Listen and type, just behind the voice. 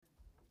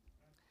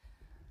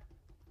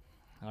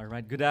All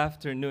right, good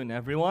afternoon,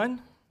 everyone.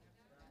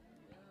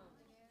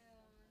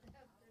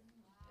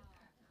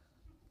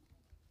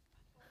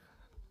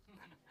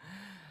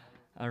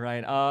 All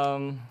right,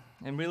 I'm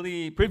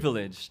really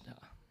privileged.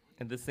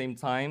 At the same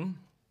time,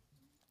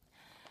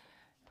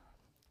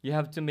 you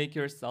have to make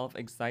yourself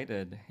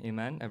excited,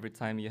 amen, every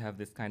time you have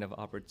this kind of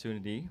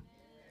opportunity.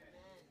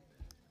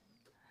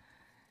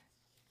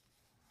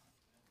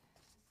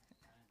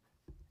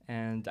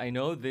 And I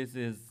know this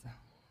is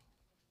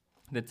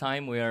the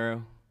time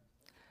where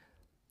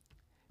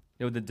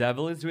the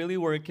devil is really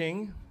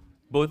working.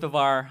 Both of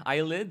our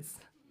eyelids,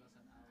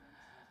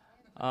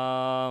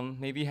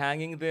 maybe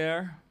hanging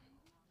there.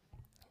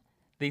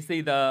 They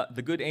say the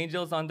good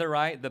angel's on the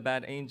right, the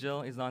bad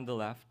angel is on the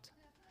left.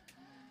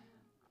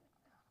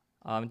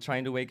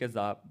 Trying to wake us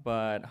up.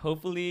 But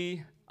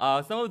hopefully,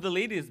 some of the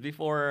ladies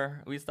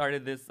before we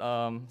started this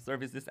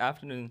service this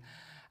afternoon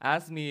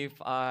asked me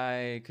if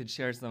I could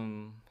share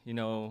some,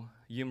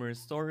 humorous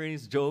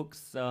stories,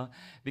 jokes,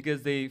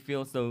 because they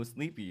feel so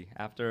sleepy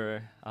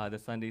after the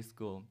Sunday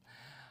school.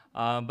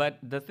 But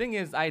the thing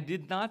is, I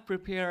did not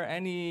prepare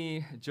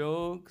any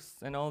jokes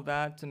and all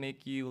that to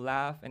make you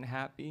laugh and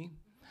happy.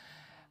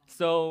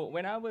 So,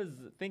 when I was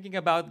thinking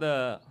about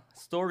the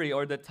story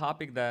or the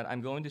topic that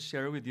I'm going to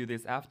share with you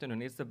this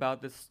afternoon, it's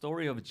about the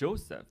story of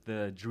Joseph,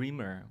 the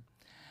dreamer.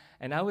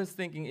 And I was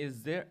thinking,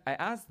 I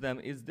asked them,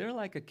 is there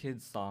like a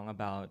kid's song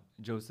about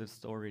Joseph's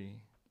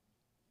story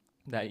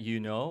that you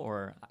know?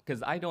 Or,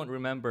 because I don't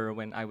remember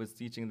when I was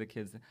teaching the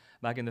kids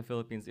back in the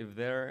Philippines, if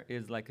there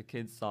is like a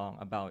kid's song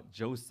about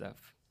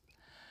Joseph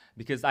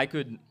because I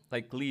could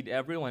like lead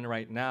everyone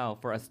right now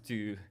for us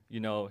to,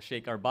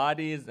 shake our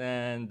bodies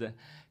and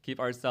keep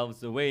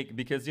ourselves awake.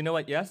 Because you know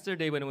what?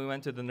 Yesterday when we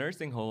went to the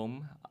nursing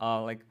home,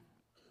 like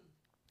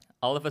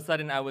all of a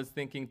sudden I was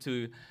thinking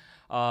to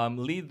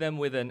lead them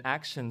with an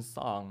action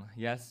song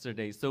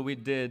yesterday. So we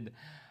did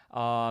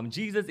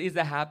Jesus is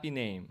a Happy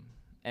Name.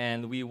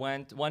 And we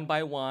went one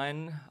by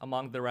one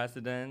among the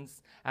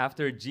residents.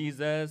 After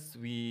Jesus,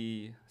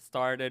 we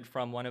started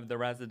from one of the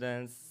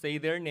residents, say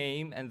their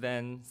name, and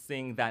then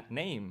sing that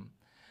name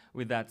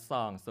with that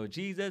song. So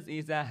Jesus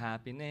is a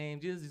happy name.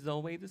 Jesus is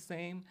always the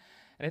same.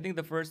 And I think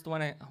the first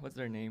one, what's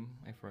their name?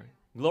 I forgot.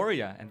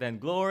 Gloria. And then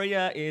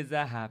Gloria is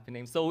a happy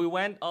name. So we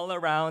went all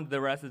around the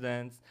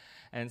residents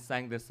and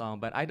sang this song.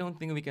 But I don't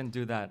think we can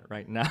do that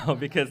right now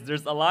because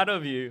there's a lot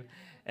of you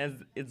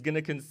and it's going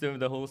to consume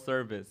the whole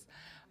service.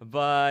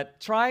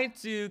 But try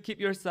to keep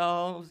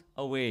yourselves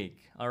awake,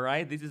 all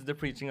right? This is the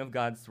preaching of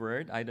God's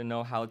word. I don't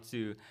know how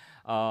to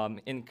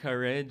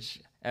encourage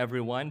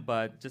everyone,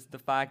 but just the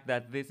fact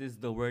that this is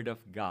the word of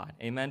God,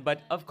 amen?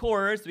 But of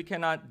course, we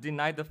cannot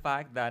deny the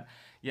fact that,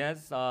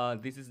 yes,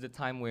 this is the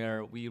time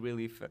where we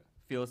really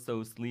feel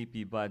so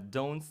sleepy, but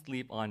don't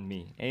sleep on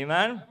me,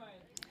 amen?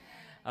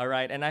 All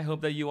right, and I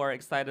hope that you are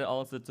excited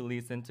also to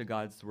listen to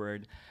God's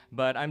word.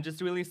 But I'm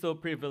just really so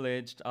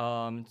privileged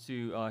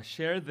to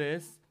share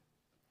this.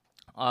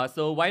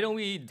 So why don't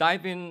we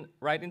dive in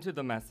right into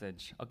the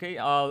message? Okay,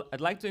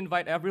 I'd like to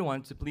invite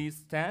everyone to please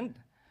stand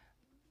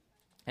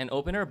and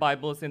open our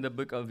Bibles in the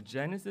book of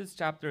Genesis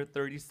chapter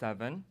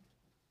 37.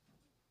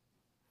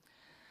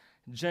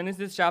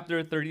 Genesis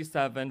chapter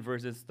 37,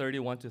 verses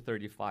 31 to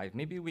 35.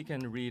 Maybe we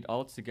can read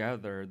all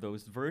together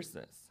those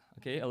verses.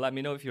 Okay, let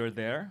me know if you're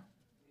there.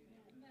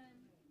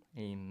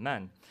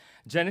 Amen.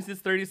 Genesis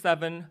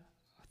 37,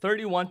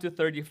 31 to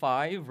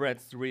 35.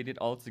 Let's read it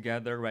all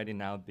together. Ready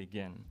now,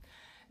 begin.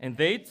 And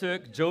they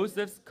took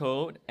Joseph's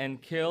coat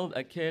and killed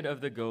a kid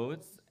of the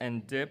goats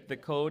and dipped the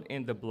coat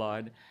in the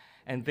blood.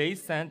 And they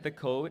sent the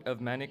coat of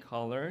many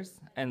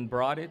colors and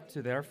brought it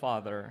to their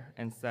father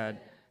and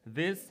said,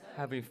 This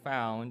have we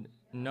found.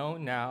 Know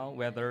now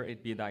whether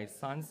it be thy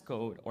son's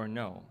coat or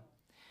no.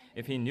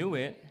 If he knew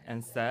it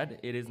and said,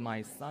 It is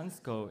my son's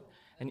coat,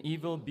 an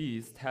evil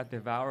beast hath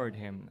devoured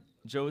him.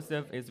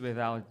 Joseph is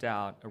without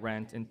doubt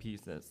rent in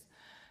pieces.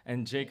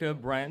 And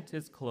Jacob rent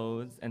his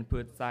clothes and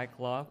put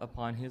sackcloth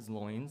upon his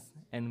loins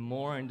and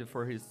mourned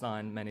for his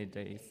son many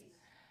days.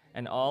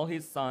 And all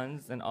his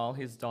sons and all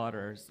his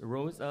daughters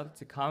rose up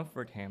to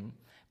comfort him,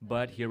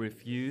 but he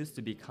refused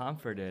to be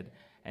comforted.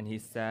 And he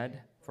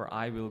said, For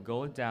I will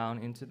go down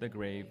into the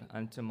grave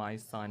unto my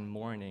son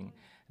mourning.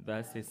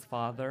 Thus his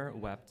father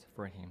wept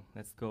for him.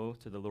 Let's go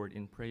to the Lord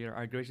in prayer.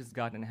 Our gracious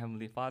God and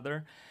Heavenly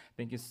Father,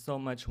 thank you so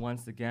much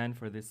once again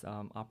for this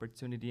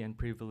opportunity and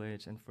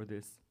privilege and for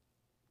this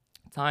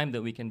time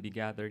that we can be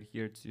gathered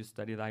here to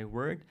study thy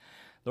word.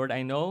 Lord,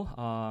 I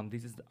know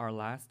this is our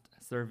last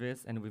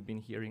service and we've been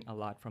hearing a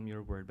lot from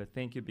your word, but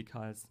thank you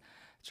because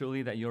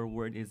truly that your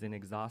word is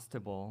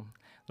inexhaustible.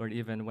 Lord,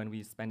 even when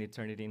we spend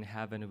eternity in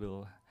heaven,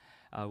 we'll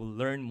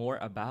learn more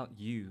about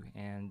you.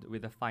 And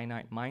with the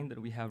finite mind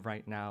that we have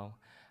right now,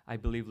 I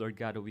believe, Lord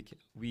God,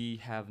 we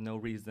have no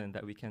reason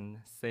that we can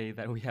say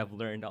that we have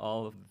learned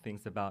all of the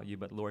things about you.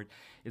 But Lord,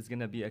 it's going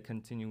to be a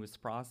continuous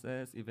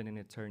process, even in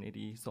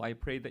eternity. So I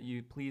pray that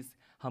you please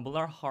humble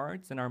our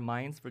hearts and our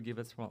minds, forgive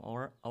us from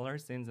all our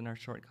sins and our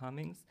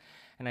shortcomings.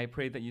 And I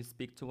pray that you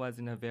speak to us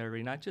in a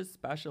very, not just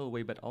special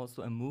way, but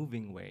also a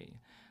moving way,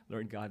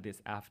 Lord God,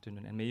 this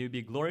afternoon. And may you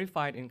be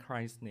glorified in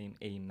Christ's name.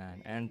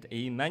 Amen. And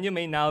amen. You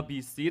may now be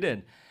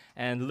seated.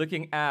 And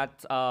looking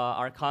at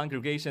our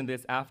congregation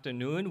this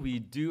afternoon, we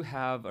do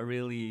have a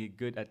really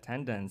good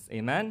attendance.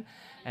 Amen.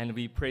 And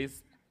we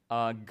praise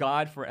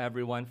God for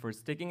everyone for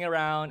sticking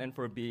around and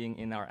for being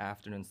in our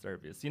afternoon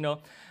service. You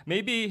know,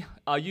 maybe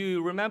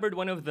you remembered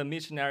one of the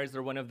missionaries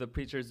or one of the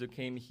preachers who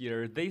came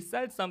here. They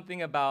said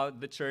something about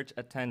the church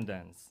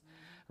attendance,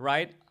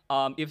 right?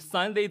 If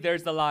Sunday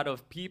there's a lot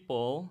of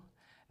people,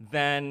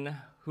 then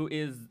who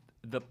is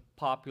the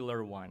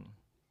popular one?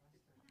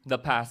 The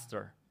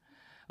pastor.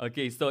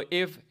 Okay, so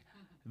if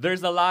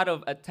there's a lot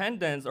of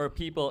attendance or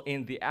people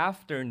in the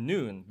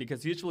afternoon,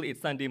 because usually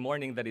it's Sunday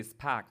morning that is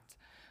packed.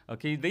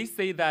 Okay, they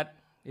say that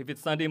if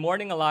it's Sunday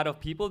morning, a lot of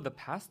people, the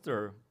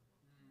pastor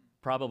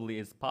probably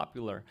is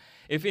popular.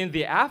 If in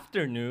the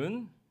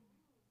afternoon,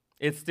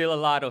 it's still a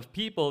lot of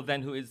people,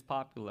 then who is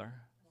popular?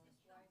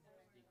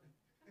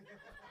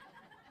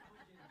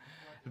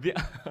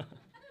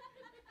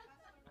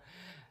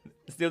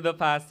 Still the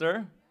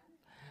pastor?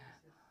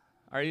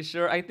 Are you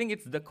sure? I think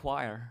it's the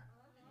choir.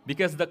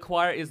 Because the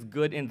choir is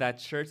good in that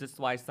church. That's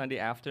why Sunday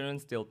afternoon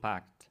still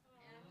packed.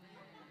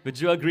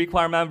 Would you agree,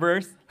 choir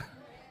members?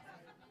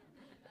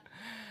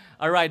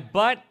 All right,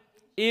 but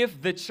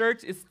if the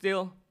church is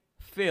still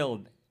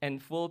filled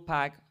and full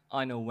pack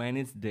on a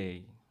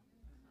Wednesday,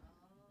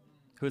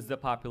 who's the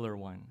popular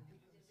one?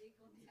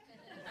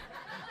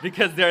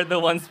 Because they're the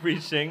ones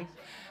preaching.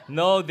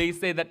 No, they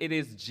say that it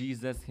is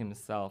Jesus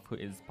himself who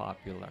is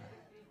popular.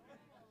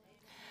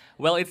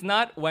 Well, it's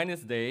not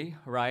Wednesday,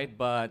 right?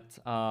 But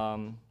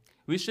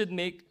we should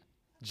make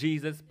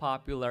Jesus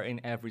popular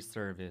in every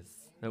service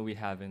that we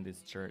have in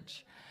this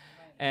church.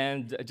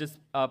 And just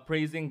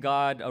praising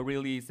God,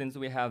 really, since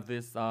we have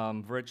this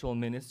virtual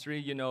ministry,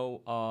 you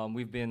know,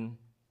 we've been,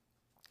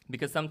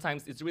 because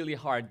sometimes it's really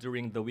hard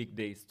during the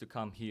weekdays to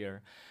come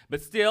here.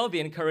 But still, the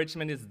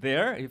encouragement is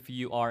there. If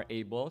you are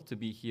able to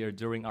be here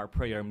during our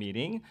prayer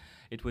meeting,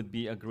 it would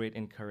be a great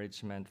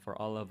encouragement for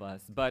all of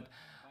us. But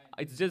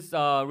it's just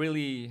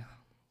really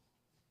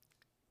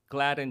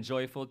glad and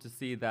joyful to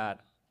see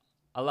that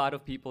a lot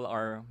of people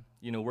are,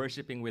 you know,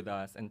 worshiping with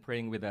us and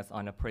praying with us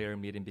on a prayer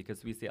meeting,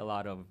 because we see a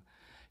lot of,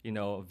 you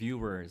know,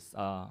 viewers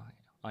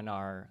on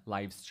our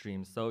live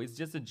stream. So it's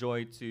just a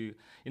joy to,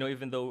 you know,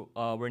 even though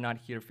we're not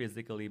here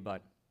physically,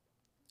 but,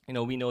 you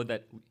know, we know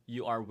that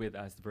you are with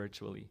us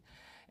virtually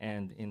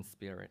and in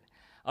spirit.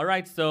 All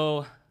right,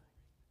 so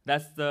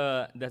that's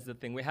the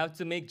thing. We have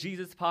to make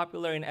Jesus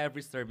popular in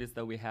every service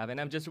that we have. And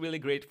I'm just really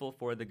grateful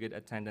for the good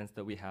attendance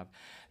that we have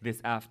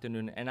this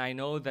afternoon. And I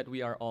know that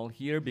we are all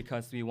here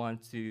because we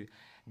want to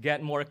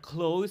get more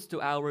close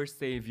to our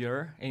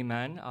Savior.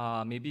 Amen.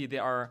 Maybe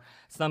there are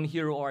some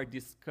here who are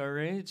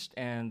discouraged,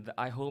 and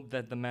I hope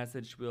that the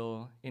message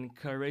will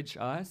encourage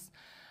us.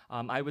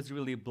 I was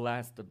really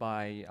blessed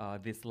by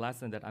this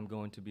lesson that I'm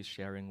going to be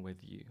sharing with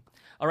you.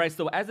 All right,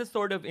 so as a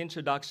sort of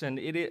introduction,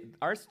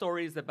 our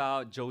story is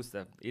about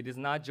Joseph. It is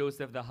not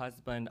Joseph, the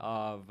husband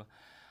of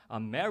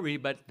Mary,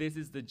 but this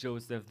is the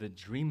Joseph, the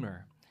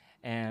dreamer.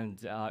 And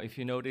if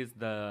you notice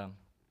the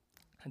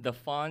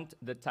font,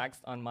 the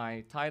text on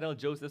my title,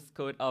 Joseph's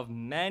coat of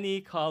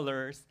many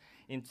colors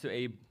into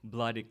a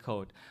bloody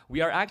coat.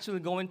 We are actually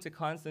going to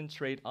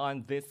concentrate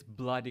on this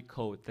bloody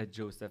coat that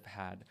Joseph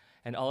had.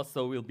 And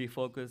also we'll be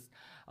focused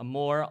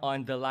more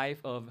on the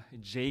life of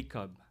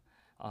Jacob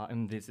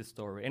in this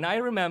story. And I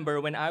remember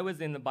when I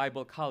was in the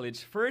Bible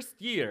college, first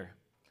year,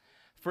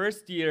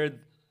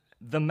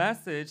 the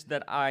message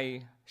that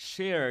I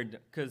shared,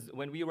 because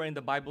when we were in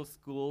the Bible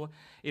school,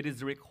 it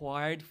is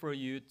required for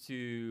you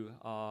to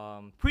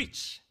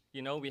preach.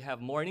 You know, we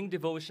have morning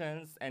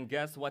devotions, and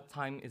guess what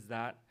time is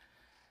that?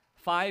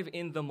 5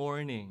 in the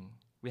morning.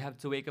 We have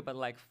to wake up at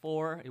like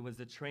 4. It was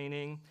a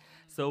training.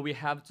 So we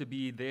have to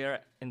be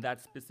there in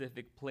that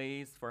specific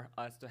place for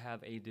us to have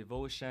a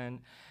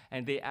devotion.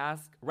 And they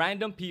ask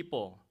random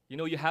people, you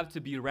know, you have to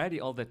be ready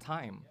all the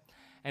time.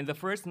 And the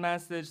first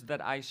message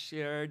that I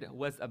shared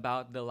was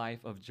about the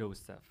life of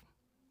Joseph,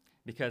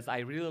 because I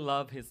really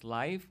love his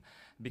life,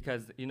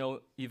 because, you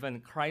know, even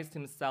Christ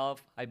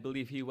himself, I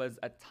believe he was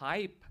a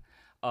type,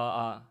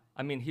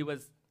 he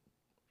was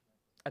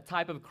a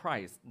type of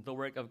Christ, the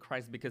work of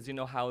Christ, because you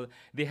know how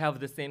they have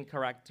the same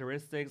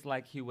characteristics,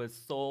 like he was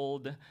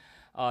sold,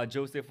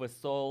 Joseph was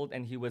sold,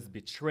 and he was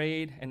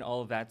betrayed, and all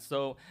of that.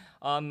 So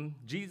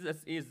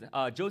Joseph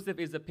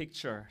is a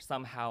picture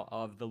somehow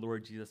of the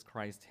Lord Jesus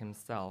Christ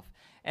himself.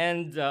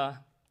 And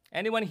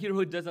anyone here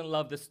who doesn't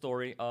love the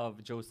story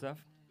of Joseph?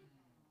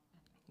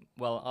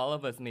 Well, all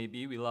of us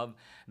maybe, we love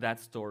that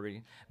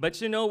story.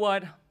 But you know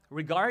what?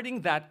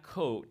 Regarding that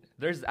coat,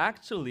 there's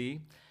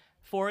actually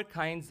 4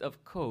 kinds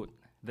of coat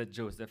that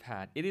Joseph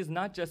had. It is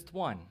not just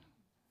one.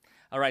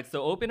 All right,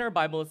 so open our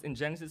Bibles in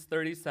Genesis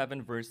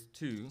 37, verse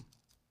 2.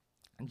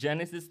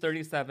 Genesis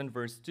 37,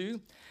 verse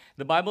 2.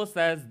 The Bible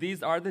says,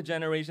 "These are the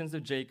generations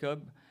of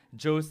Jacob.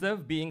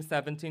 Joseph, being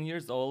 17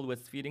 years old,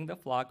 was feeding the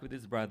flock with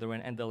his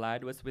brethren, and the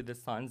lad was with the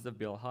sons of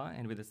Bilhah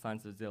and with the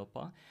sons of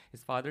Zilpah,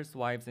 his father's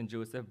wives, and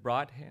Joseph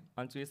brought him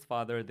unto his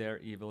father their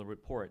evil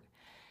report.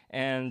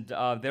 And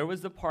there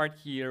was a part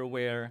here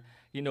where,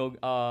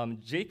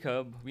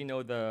 Jacob, we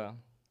know the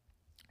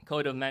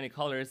coat of many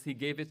colors, he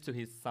gave it to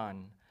his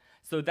son.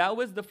 So that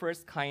was the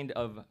first kind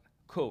of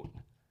coat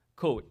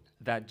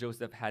that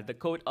Joseph had, the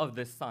coat of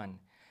the son.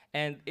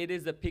 And it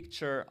is a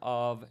picture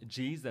of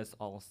Jesus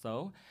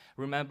also.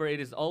 Remember, it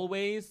is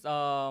always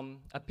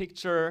a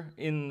picture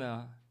in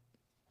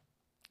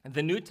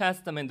the New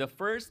Testament, the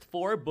first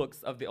 4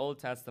 books of the Old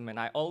Testament.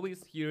 I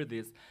always hear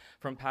this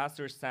from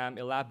Pastor Sam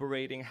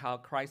elaborating how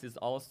Christ is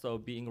also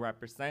being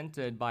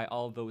represented by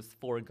all those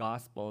 4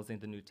 Gospels in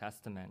the New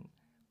Testament.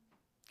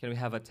 Can we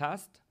have a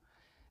test?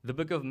 The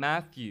book of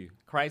Matthew,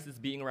 Christ is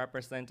being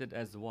represented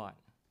as what?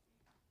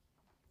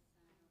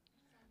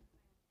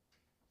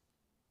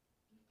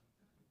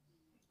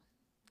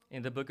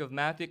 In the book of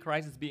Matthew,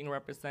 Christ is being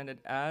represented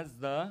as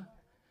the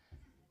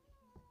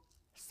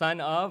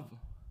Son of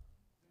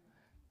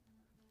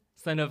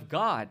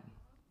God.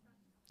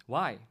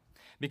 Why?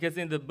 Because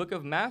in the book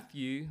of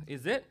Matthew,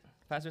 is it?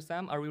 Pastor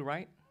Sam, are we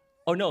right?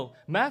 Oh, no.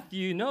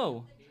 Matthew,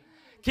 no.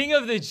 King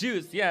of the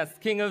Jews. Yes,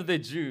 King of the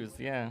Jews.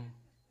 Yeah.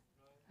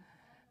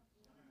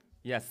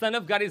 Yeah, Son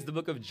of God is the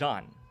book of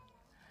John.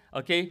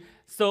 Okay,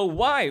 so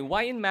why?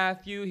 Why in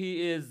Matthew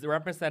he is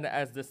represented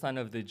as the son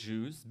of the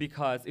Jews?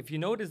 Because if you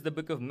notice the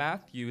book of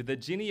Matthew, the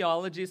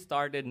genealogy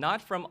started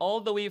not from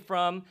all the way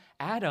from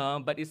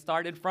Adam, but it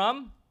started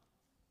from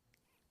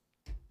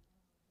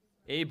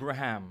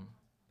Abraham.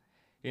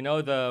 You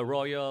know, the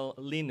royal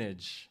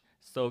lineage.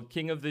 So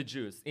King of the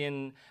Jews.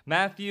 In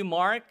Mark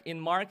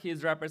he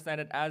is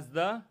represented as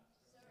the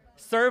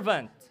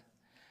servant.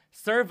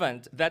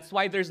 Servant. That's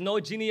why there's no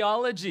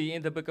genealogy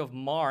in the book of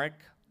Mark.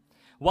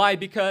 Why?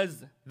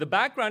 Because the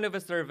background of a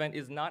servant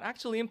is not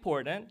actually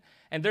important.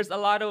 And there's a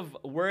lot of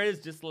words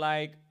just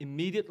like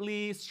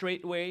immediately,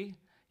 straightway,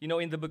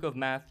 in the book of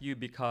Matthew,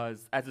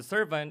 because as a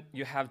servant,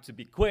 you have to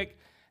be quick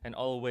and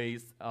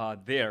always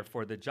there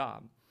for the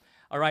job.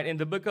 All right, in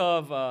the book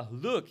of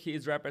Luke, he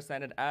is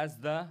represented as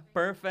the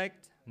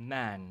perfect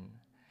man.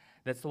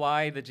 That's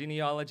why the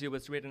genealogy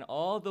was written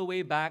all the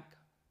way back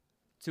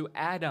to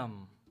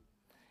Adam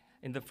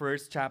in the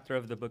first chapter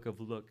of the book of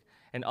Luke.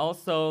 And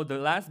also, the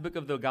last book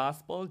of the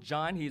gospel,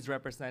 John, he's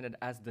represented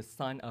as the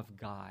Son of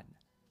God.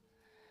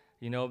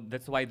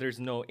 That's why there's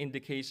no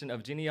indication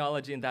of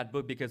genealogy in that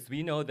book, because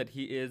we know that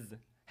he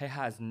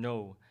has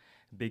no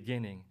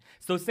beginning.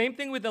 So same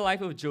thing with the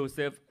life of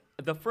Joseph.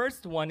 The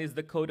first one is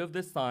the coat of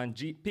the son,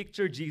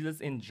 picture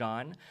Jesus in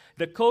John.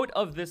 The coat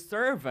of the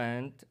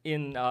servant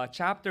in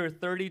chapter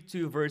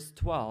 32, verse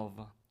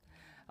 12.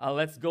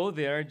 Let's go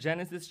there.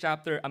 Genesis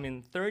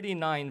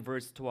 39,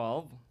 verse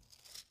 12.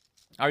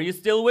 Are you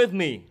still with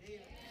me?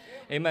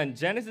 Amen.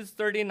 Genesis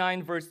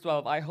 39, verse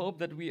 12. I hope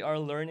that we are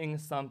learning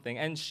something.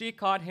 And she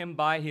caught him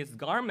by his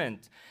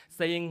garment,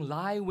 saying,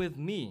 "Lie with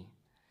me."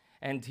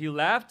 And he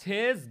left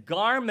his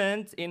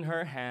garment in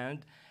her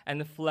hand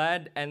and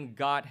fled and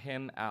got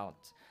him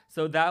out.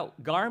 So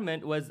that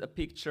garment was a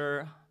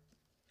picture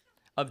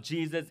of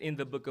Jesus in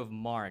the book of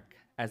Mark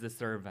as a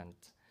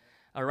servant.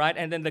 All right.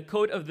 And then the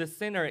coat of the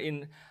sinner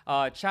in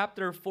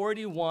chapter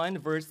 41,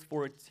 verse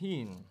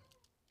 14.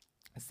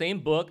 Same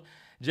book.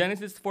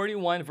 Genesis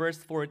 41, verse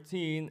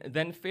 14,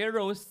 then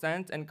Pharaoh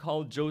sent and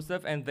called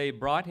Joseph, and they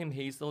brought him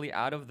hastily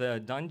out of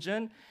the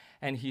dungeon,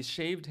 and he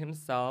shaved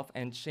himself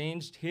and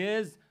changed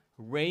his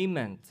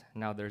raiment.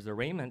 Now there's a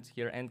raiment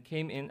here, and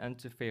came in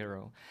unto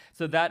Pharaoh.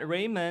 So that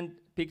raiment,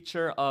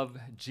 picture of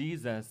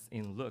Jesus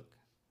in Luke,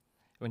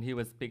 when he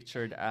was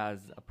pictured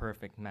as a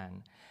perfect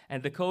man.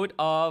 And the coat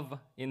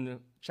in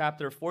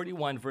chapter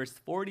 41, verse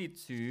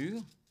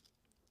 42,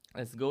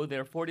 let's go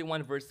there,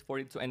 41 verse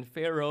 42. And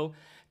Pharaoh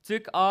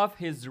took off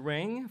his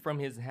ring from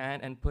his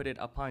hand and put it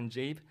upon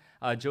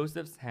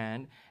Joseph's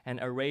hand, and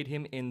arrayed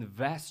him in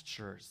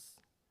vestures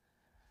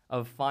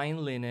of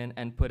fine linen,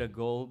 and put a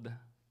gold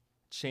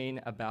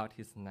chain about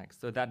his neck.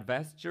 So that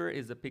vesture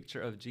is a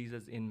picture of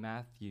Jesus in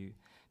Matthew,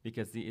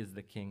 because he is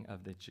the King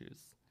of the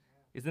Jews.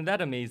 Isn't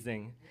that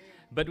amazing?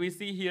 But we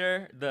see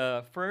here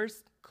the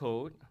first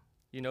coat,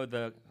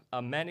 the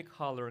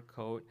many-color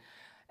coat,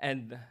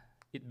 and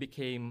it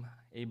became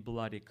a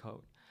bloody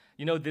coat.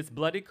 This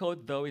bloody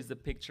coat, though, is a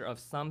picture of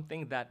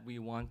something that we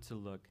want to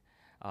look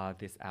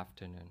this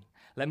afternoon.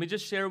 Let me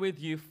just share with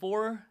you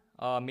 4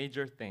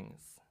 major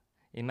things.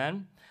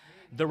 Amen?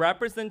 The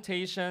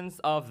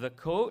representations of the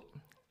coat,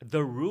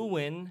 the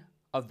ruin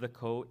of the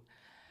coat,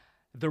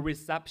 the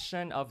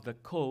reception of the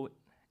coat,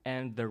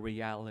 and the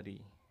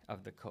reality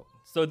of the coat.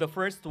 So the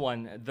first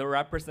one, the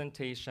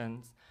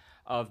representations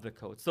of the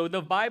coat. So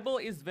the Bible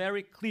is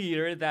very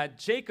clear that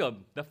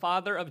Jacob, the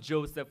father of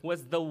Joseph,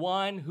 was the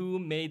one who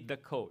made the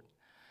coat.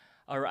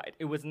 All right,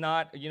 it was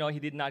not, he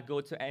did not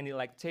go to any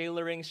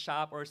tailoring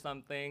shop or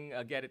something,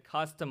 get it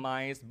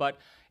customized, but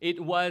it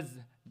was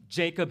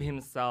Jacob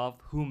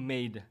himself who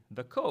made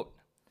the coat.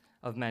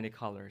 of many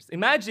colors.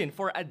 Imagine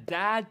for a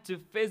dad to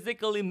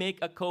physically make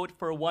a coat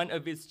for one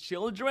of his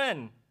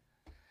children.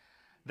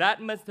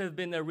 That must have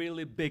been a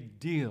really big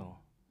deal,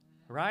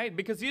 right?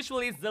 Because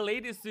usually it's the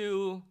ladies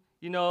who,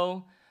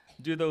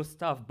 do those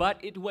stuff.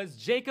 But it was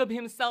Jacob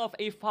himself,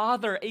 a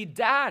father, a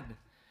dad,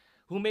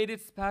 who made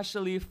it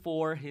specially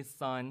for his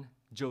son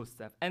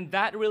Joseph. And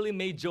that really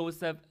made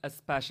Joseph a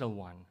special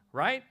one,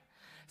 right?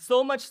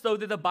 So much so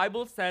that the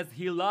Bible says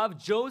he loved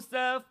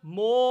Joseph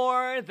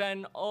more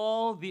than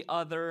all the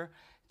other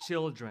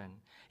children.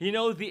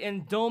 The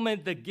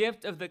endowment, the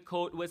gift of the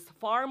coat was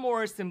far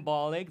more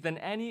symbolic than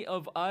any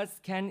of us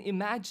can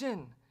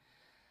imagine.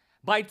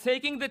 By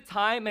taking the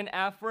time and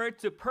effort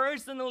to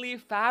personally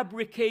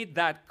fabricate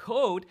that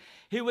coat,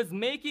 he was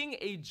making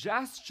a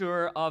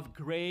gesture of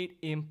great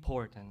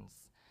importance.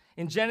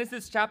 In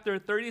Genesis chapter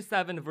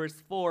 37,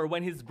 verse 4,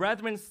 when his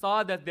brethren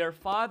saw that their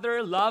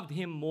father loved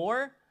him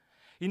more,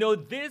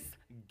 this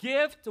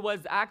gift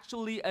was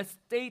actually a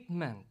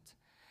statement.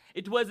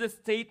 It was a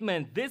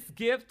statement. This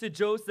gift to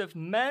Joseph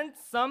meant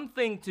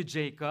something to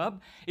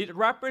Jacob. It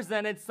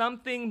represented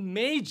something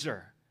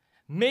major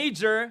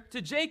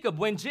to Jacob.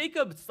 When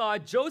Jacob saw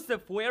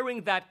Joseph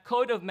wearing that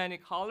coat of many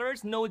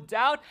colors, no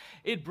doubt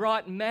it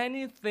brought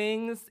many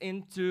things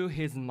into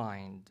his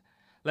mind.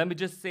 Let me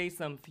just say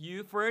some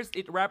few. First,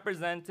 it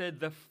represented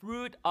the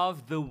fruit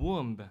of the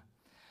womb.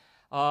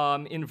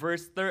 In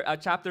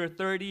chapter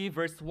 30,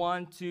 verse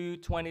 1 to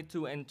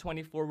 22 and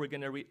 24,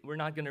 we're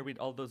not going to read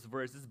all those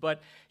verses.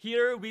 But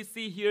here we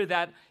see here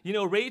that,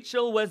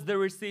 Rachel was the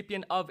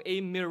recipient of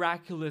a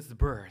miraculous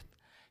birth.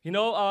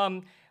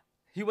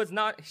 She was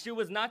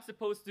not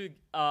supposed to,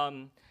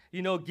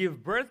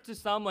 give birth to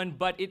someone,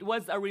 but it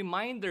was a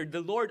reminder.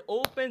 The Lord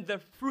opened the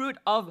fruit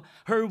of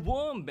her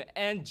womb,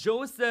 and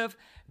Joseph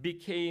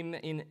became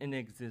in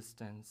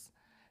existence.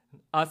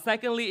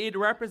 Secondly, it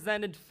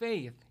represented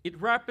faith. It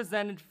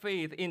represented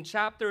faith. In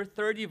chapter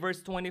 30,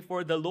 verse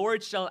 24, the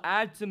Lord shall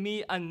add to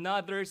me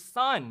another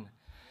son.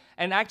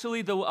 And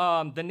actually,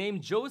 the name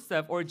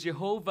Joseph or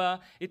Jehovah,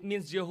 it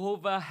means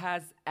Jehovah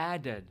has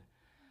added.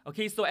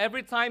 Okay, so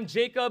every time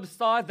Jacob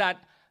saw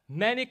that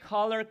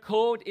many-color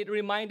coat, it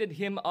reminded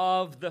him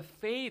of the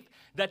faith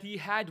that he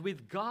had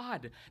with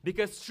God.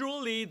 Because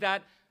truly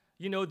that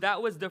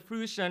was the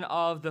fruition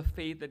of the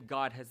faith that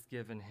God has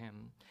given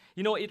him.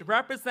 It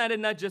represented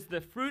not just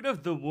the fruit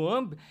of the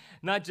womb,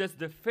 not just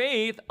the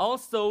faith,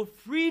 also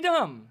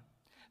freedom.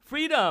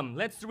 Freedom.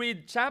 Let's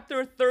read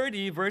chapter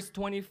 30, verse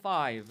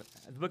 25.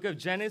 The book of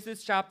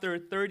Genesis, chapter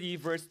 30,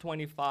 verse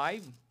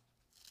 25.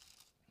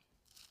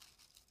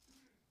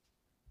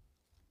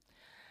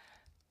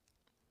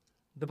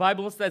 The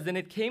Bible says, "And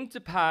it came to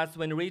pass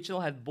when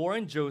Rachel had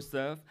borne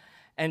Joseph,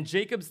 and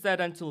Jacob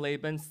said unto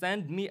Laban,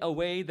 Send me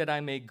away that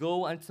I may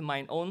go unto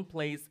mine own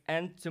place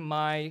and to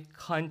my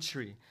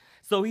country."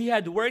 So he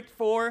had worked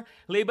for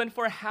Laban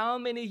for how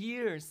many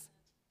years?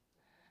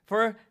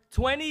 For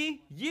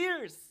 20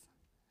 years.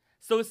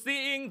 So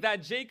seeing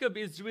that Jacob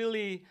is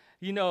really,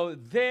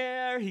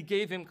 there, he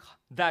gave him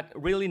that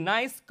really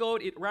nice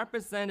coat. It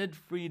represented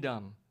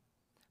freedom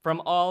from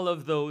all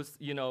of those,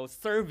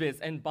 service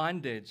and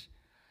bondage.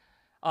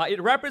 It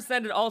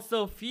represented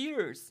also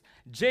fears.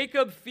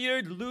 Jacob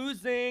feared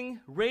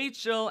losing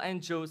Rachel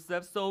and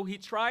Joseph, so he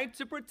tried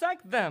to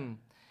protect them.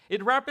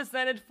 It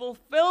represented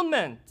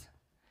fulfillment.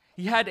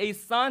 He had a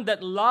son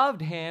that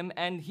loved him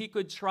and he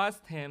could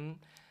trust him.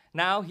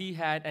 Now he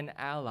had an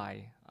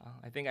ally.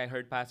 I think I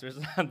heard Pastor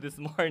Sam this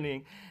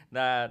morning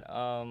that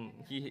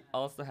he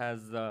also has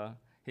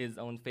his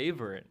own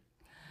favorite.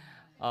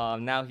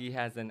 Now he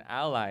has an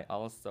ally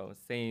also,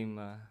 same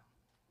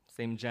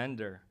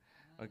gender.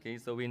 Okay,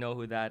 so we know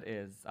who that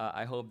is.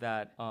 I hope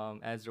that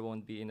Ezra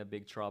won't be in a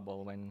big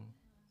trouble when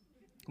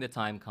the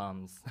time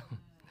comes.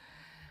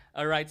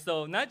 All right,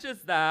 so not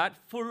just that,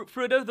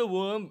 fruit of the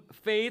womb,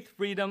 faith,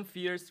 freedom,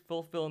 fears,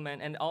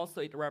 fulfillment, and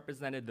also it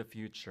represented the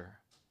future.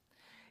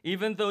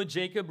 Even though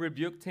Jacob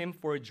rebuked him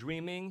for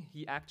dreaming,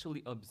 he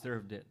actually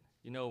observed it,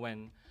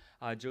 when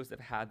Joseph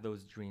had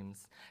those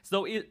dreams.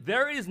 So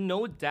there is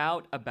no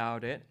doubt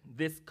about it.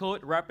 This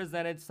coat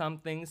represented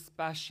something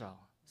special,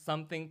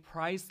 something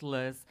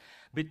priceless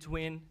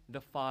between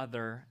the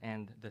father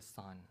and the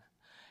son.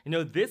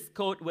 This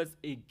coat was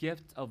a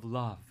gift of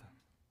love.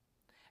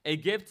 A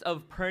gift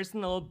of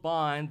personal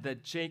bond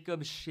that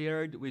Jacob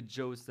shared with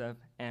Joseph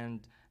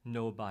and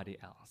nobody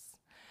else.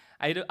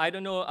 I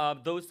don't know,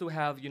 those who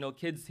have,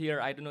 kids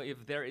here, I don't know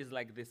if there is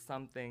like this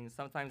something,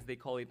 sometimes they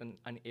call it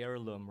an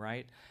heirloom,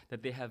 right?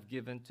 That they have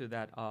given to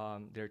that,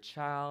 their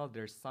child,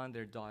 their son,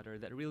 their daughter,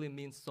 that really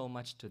means so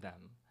much to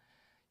them.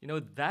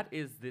 That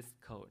is this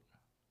coat,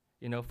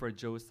 for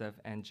Joseph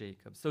and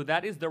Jacob. So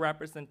that is the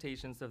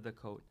representations of the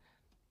coat.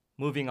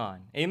 Moving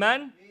on.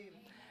 Amen?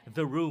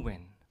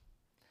 Amen.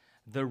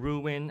 The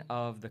ruin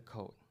of the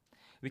coat.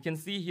 We can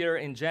see here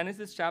in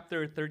Genesis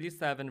chapter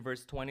 37,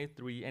 verse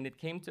 23, "And it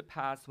came to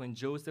pass when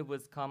Joseph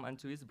was come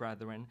unto his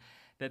brethren,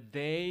 that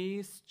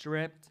they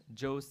stripped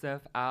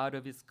Joseph out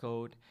of his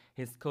coat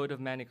of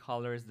many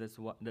colors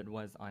that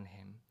was on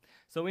him."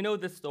 So we know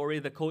the story.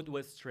 The coat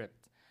was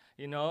stripped.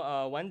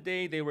 One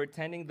day they were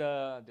tending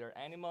their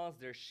animals,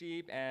 their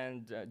sheep,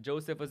 and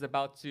Joseph was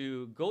about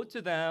to go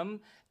to them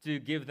to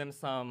give them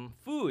some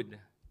food,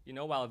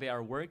 while they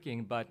are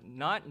working, but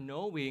not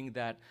knowing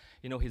that,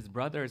 his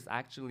brothers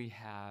actually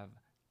have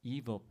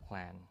evil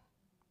plan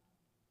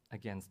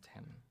against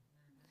him.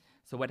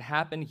 So what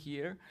happened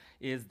here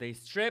is they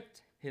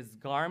stripped his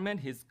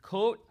garment, his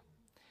coat.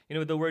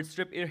 The word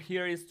strip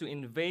here is to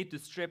invade, to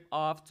strip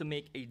off, to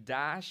make a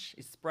dash,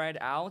 spread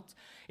out.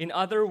 In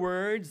other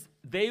words,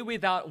 they,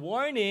 without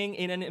warning,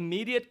 in an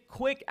immediate,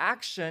 quick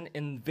action,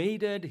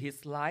 invaded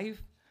his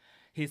life,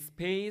 his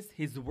space,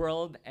 his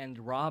world, and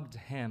robbed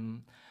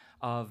him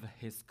of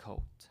his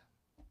coat.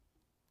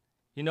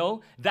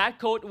 That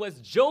coat was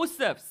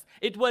Joseph's.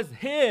 It was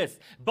his,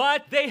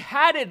 but they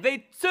had it.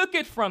 They took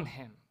it from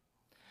him.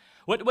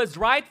 What was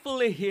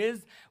rightfully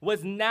his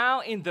was now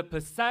in the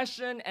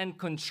possession and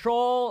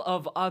control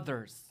of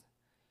others.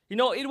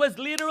 It was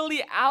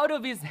literally out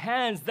of his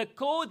hands. The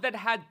coat that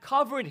had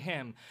covered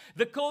him,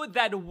 the coat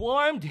that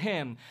warmed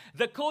him,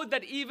 the coat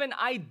that even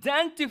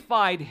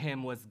identified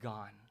him was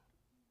gone.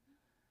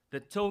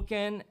 The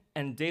token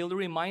and daily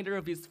reminder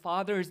of his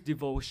father's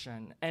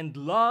devotion and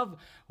love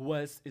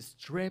was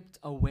stripped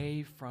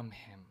away from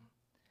him.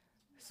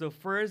 So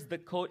first, the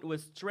coat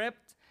was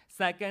stripped.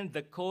 Second,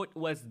 the coat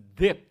was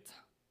dipped.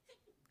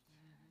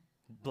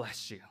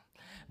 Bless you.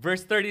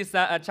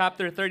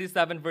 Chapter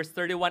 37, verse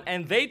 31.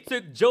 And they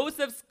took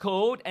Joseph's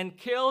coat and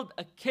killed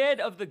a kid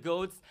of the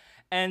goats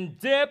and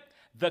dipped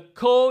the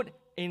coat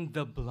in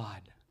the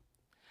blood.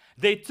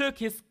 They took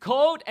his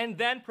coat and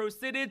then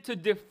proceeded to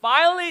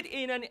defile it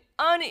in an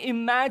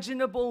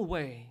unimaginable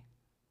way.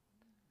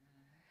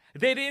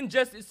 They didn't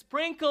just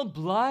sprinkle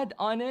blood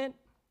on it.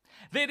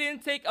 They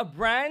didn't take a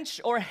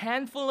branch or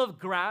handful of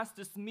grass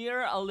to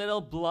smear a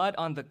little blood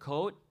on the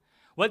coat.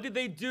 What did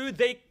they do?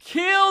 They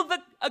killed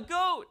a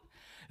goat,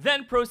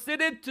 then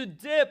proceeded to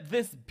dip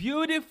this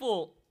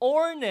beautiful,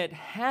 ornate,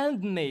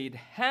 handmade,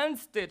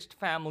 hand-stitched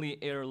family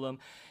heirloom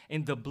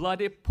in the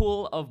bloody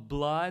pool of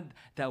blood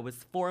that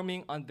was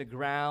forming on the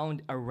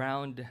ground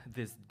around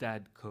this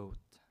dead coat.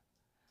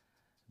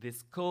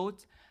 This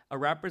coat, a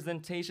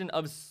representation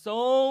of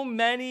so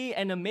many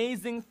and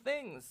amazing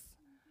things,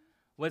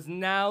 was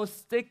now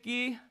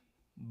sticky,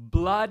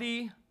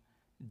 bloody,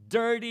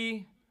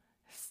 dirty,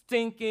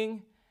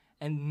 stinking,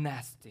 and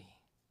nasty.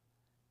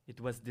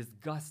 It was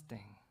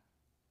disgusting.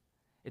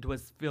 It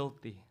was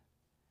filthy.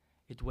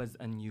 It was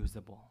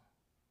unusable.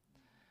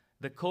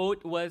 The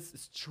coat was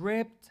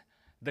stripped.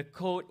 The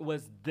coat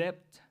was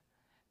dipped.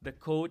 The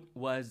coat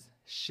was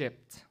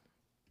shipped.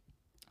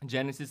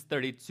 Genesis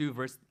 32,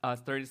 verse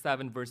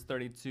 37, verse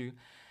 32.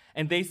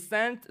 And they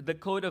sent the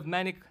coat of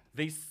many.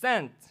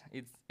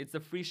 It's a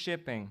free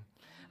shipping.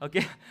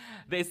 Okay,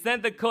 they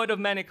sent the coat of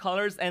many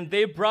colors, and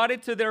they brought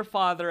it to their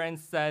father and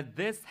said,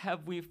 "This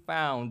have we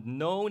found.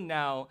 Know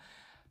now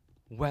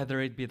whether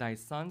it be thy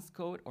son's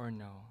coat or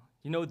no."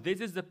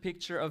 This is a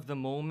picture of the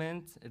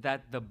moment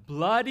that the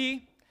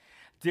bloody,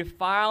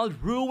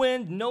 defiled,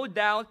 ruined, no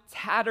doubt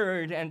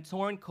tattered and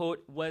torn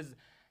coat was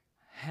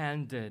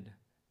handed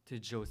to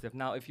Joseph.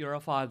 Now, if you're a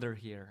father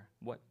here,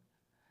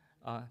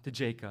 to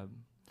Jacob.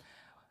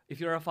 If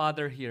you're a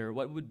father here,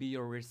 what would be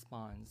your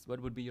response? What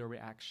would be your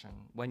reaction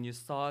when you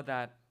saw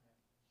that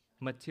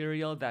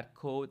material, that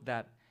coat,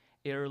 that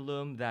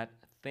heirloom, that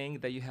thing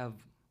that you have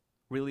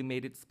really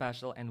made it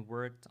special and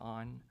worked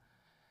on,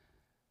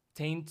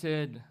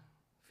 tainted,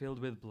 filled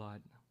with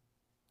blood?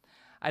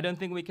 I don't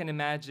think we can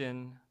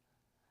imagine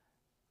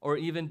or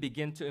even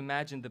begin to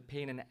imagine the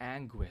pain and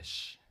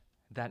anguish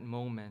that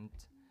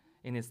moment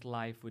in his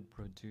life would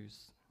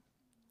produce.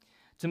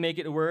 To make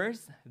it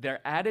worse, their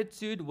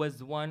attitude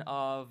was one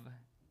of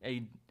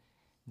a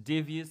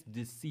devious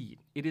deceit.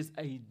 It is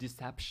a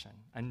deception.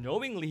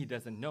 Unknowingly, he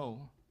doesn't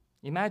know.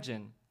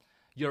 Imagine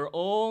your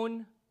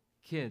own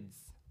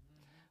kids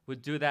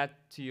would do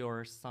that to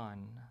your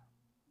son.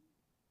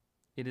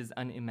 It is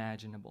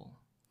unimaginable.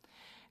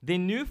 They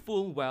knew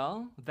full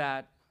well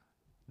that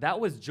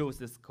was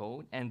Joseph's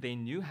coat, and they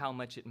knew how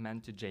much it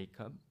meant to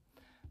Jacob,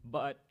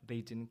 but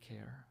they didn't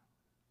care.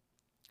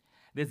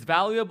 This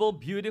valuable,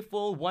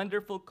 beautiful,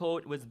 wonderful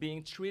coat was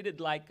being treated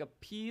like a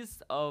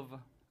piece of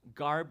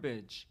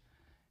garbage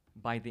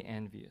by the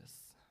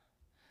envious.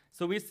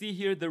 So we see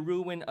here the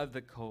ruin of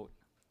the coat.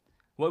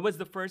 What was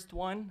the first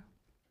one?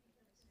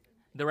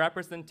 The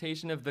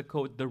representation of the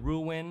coat, the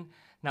ruin.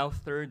 Now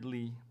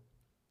thirdly,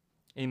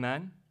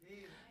 amen?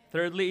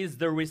 Thirdly is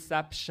the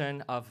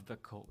reception of the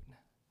coat.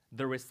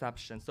 The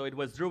reception. So it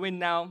was ruined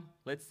now.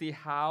 Let's see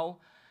how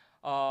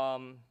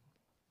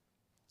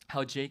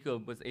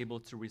Jacob was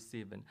able to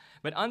receive it.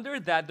 But under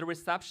that, the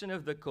reception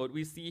of the coat,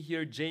 we see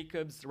here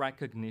Jacob's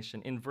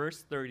recognition in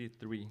verse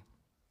 33.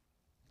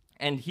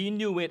 And he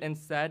knew it and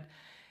said,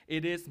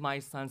 "It is my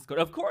son's coat."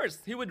 Of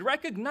course, he would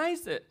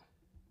recognize it.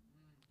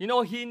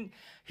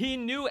 He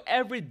knew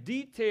every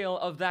detail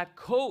of that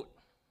coat.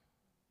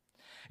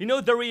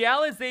 The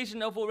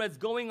realization of what was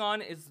going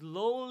on is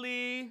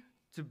slowly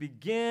to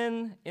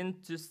begin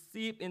and to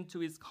seep into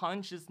his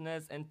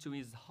consciousness and to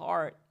his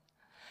heart.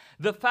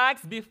 The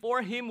facts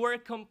before him were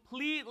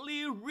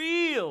completely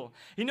real.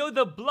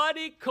 The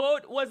bloody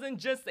coat wasn't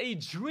just a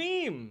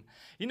dream.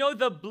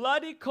 The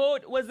bloody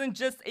coat wasn't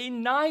just a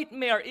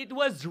nightmare. It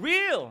was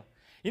real.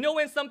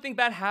 When something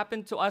bad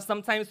happened to us,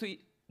 sometimes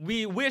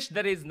we wish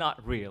that it's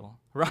not real,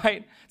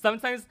 right?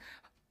 Sometimes,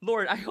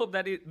 Lord, I hope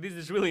that this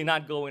is really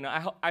not going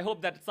on. I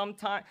hope that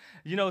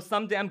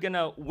someday I'm going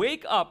to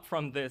wake up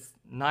from this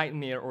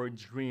nightmare or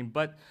dream.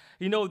 But,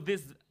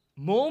 this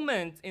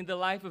moment in the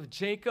life of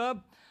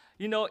Jacob,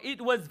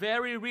 it was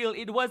very real.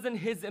 It wasn't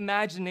his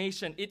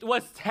imagination. It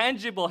was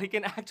tangible. He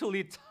can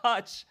actually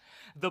touch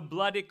the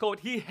bloody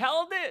coat. He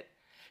held it.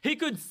 He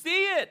could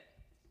see it.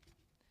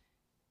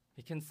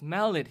 He can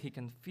smell it. He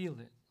can feel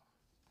it.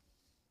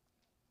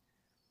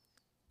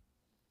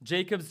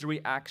 Jacob's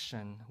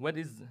reaction.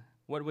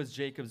 What was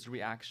Jacob's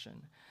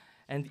reaction?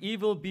 "An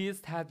evil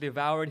beast hath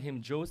devoured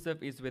him.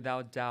 Joseph is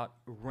without doubt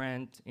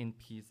rent in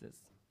pieces."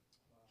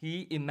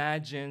 He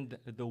imagined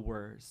the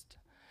worst.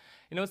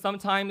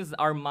 Sometimes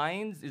our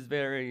minds is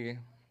very,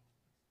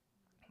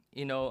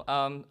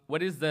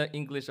 what is the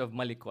English of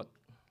malikot?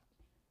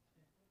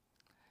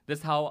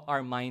 That's how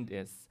our mind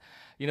is.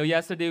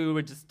 Yesterday we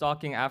were just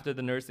talking after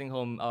the nursing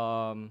home.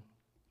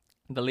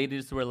 The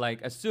ladies were like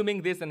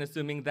assuming this and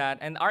assuming that,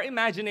 and our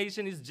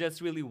imagination is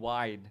just really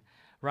wide,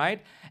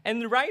 right?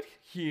 And right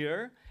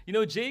here,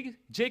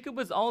 Jacob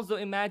was also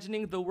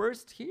imagining the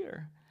worst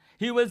here.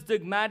 He was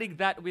dogmatic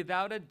that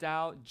without a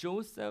doubt,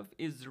 Joseph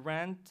is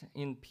rent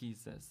in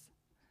pieces.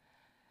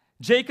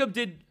 Jacob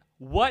did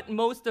what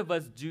most of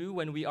us do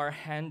when we are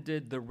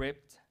handed the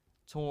ripped,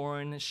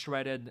 torn,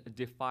 shredded,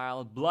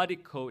 defiled, bloody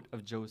coat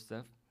of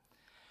Joseph.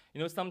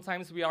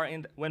 Sometimes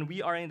when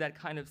we are in that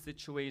kind of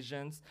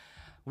situations,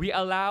 we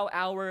allow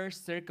our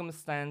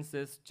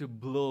circumstances to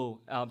blur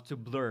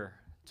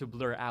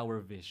our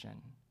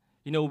vision.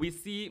 We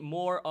see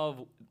more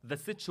of the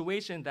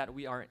situation that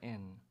we are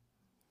in.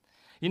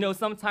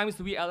 Sometimes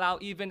we allow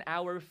even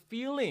our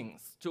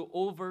feelings to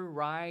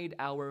override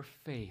our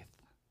faith.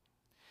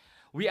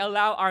 We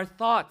allow our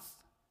thoughts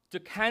to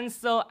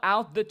cancel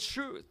out the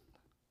truth.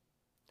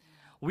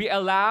 We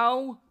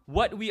allow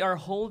what we are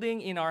holding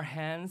in our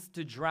hands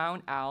to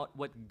drown out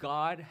what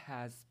God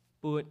has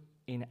put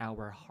in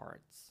our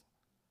hearts.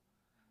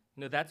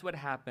 That's what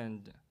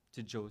happened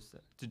to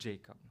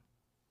Jacob.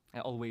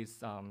 I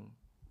always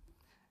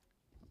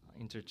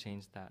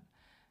interchange that.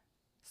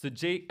 So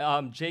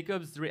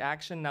Jacob's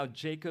reaction, now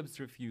Jacob's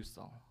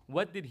refusal.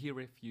 What did he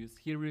refuse?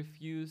 He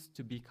refused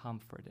to be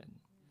comforted.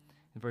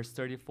 In verse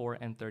 34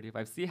 and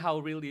 35. See how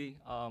really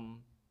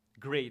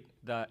great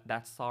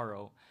that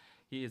sorrow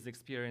he is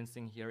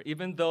experiencing here.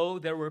 Even though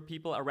there were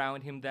people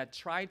around him that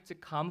tried to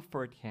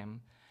comfort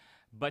him,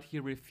 but he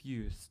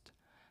refused.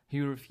 He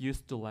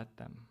refused to let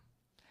them.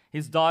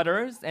 His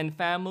daughters and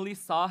family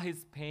saw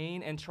his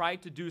pain and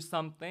tried to do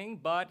something,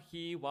 but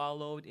he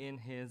wallowed in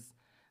his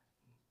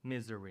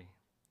misery.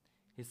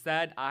 He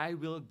said, "I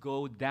will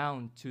go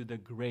down to the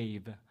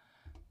grave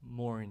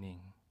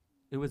mourning."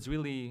 He was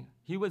really,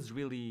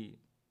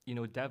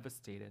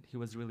 devastated. He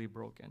was really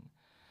broken.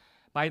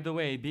 By the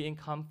way, being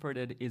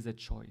comforted is a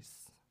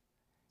choice.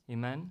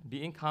 Amen?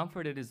 Being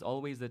comforted is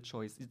always a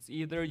choice. It's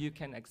either you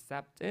can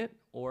accept it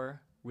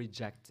or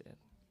reject it.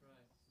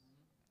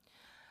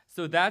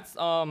 So that's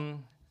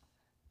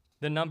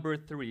the number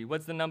 3.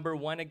 What's the number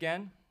 1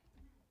 again?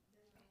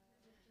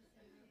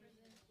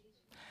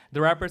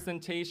 The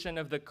representation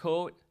of the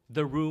coat,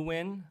 the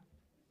ruin,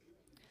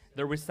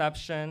 the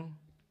reception,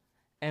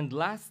 and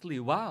lastly,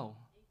 wow,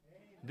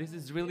 this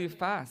is really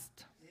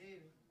fast.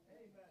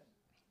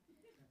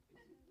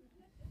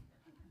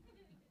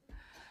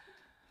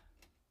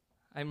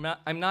 I'm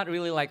not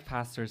really like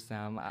Pastor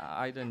Sam.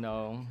 I don't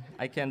know.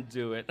 I can't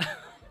do it.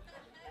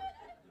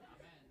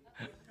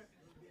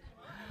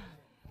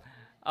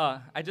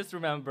 I just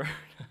remembered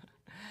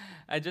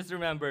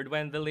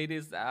when the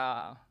ladies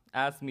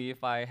asked me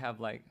if I have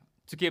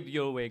to keep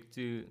you awake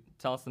to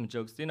tell some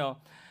jokes.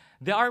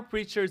 There are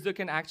preachers who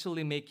can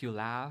actually make you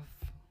laugh.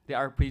 There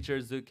are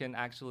preachers who can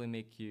actually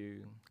make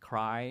you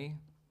cry.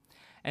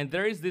 And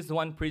there is this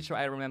one preacher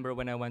I remember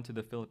when I went to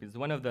the Philippines,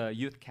 one of the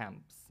youth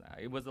camps.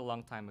 It was a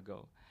long time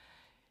ago.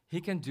 He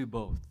can do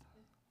both.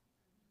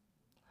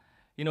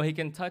 He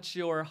can touch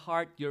your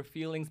heart, your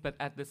feelings, but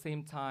at the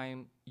same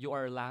time, you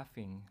are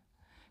laughing.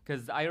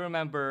 Because I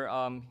remember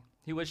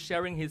he was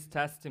sharing his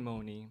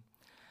testimony.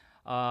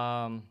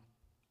 I'm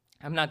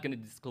not going to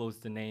disclose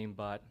the name,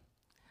 but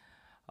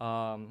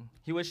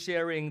he was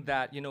sharing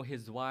that,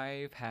 his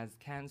wife has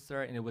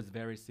cancer and it was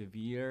very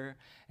severe.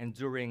 And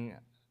during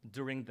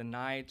the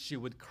night, she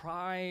would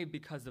cry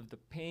because of the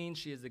pain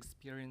she is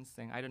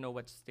experiencing. I don't know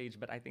what stage,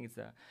 but I think it's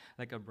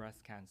like a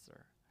breast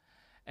cancer.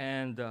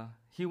 And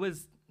he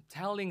was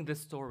telling the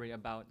story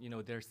about,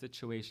 their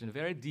situation,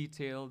 very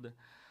detailed,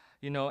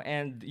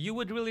 and you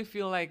would really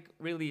feel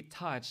really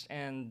touched,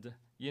 and,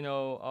 you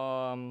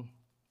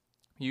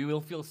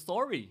will feel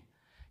sorry,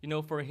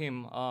 for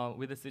him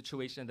with the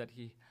situation that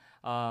he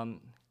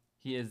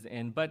is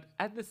in. But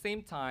at the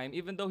same time,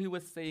 even though he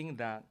was saying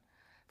that,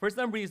 For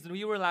some reason,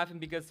 we were laughing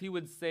because he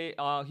would say,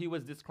 he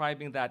was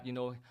describing that,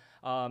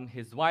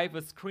 his wife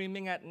was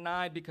screaming at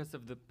night because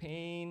of the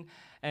pain,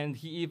 and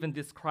he even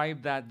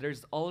described that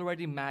there's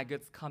already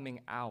maggots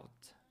coming out.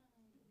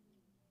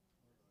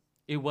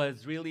 It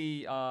was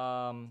really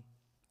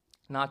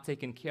not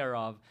taken care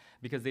of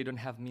because they don't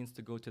have means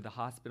to go to the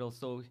hospital.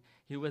 So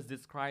he was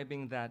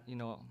describing that,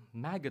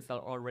 maggots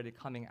are already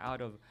coming out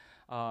of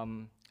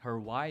her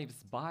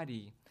wife's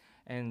body.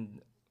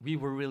 And we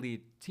were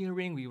really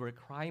tearing, we were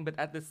crying, but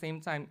at the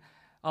same time,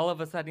 all of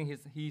a sudden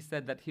he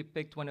said that he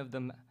picked one of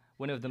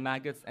the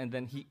maggots and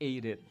then he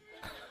ate it.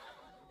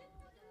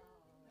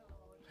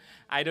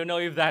 I don't know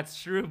if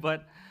that's true,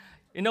 but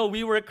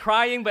we were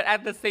crying, but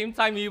at the same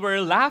time we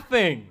were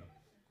laughing.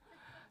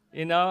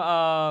 But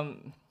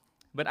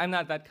I'm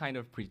not that kind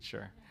of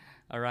preacher,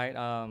 all right?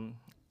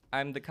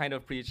 I'm the kind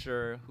of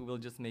preacher who will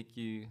just make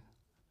you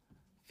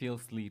feel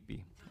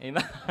sleepy.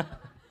 Amen.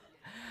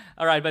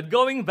 All right, but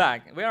going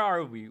back, where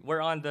are we?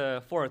 We're on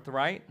the 4th,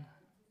 right?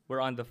 We're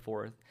on the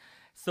 4th.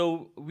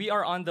 So we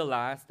are on the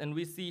last, and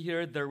we see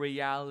here the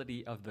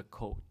reality of the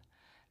coat.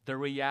 The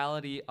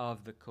reality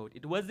of the coat.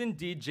 It was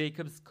indeed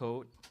Jacob's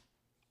coat.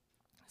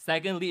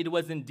 Secondly, it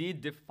was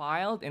indeed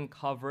defiled and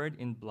covered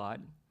in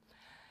blood.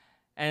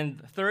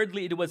 And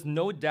thirdly, it was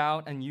no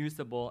doubt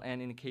unusable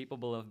and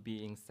incapable of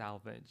being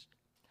salvaged.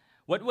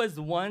 What was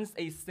once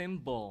a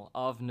symbol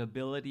of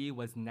nobility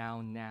was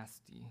now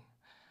nasty.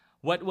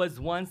 What was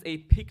once a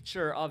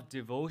picture of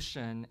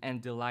devotion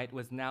and delight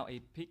was now a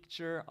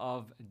picture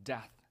of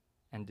death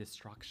and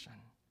destruction.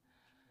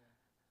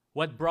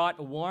 What brought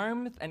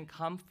warmth and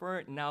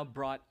comfort now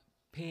brought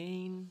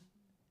pain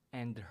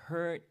and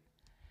hurt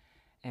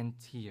and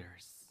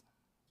tears.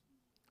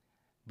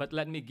 But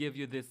let me give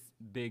you this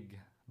big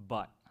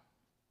but.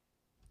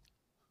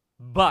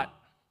 But,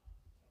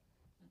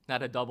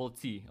 not a double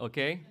T,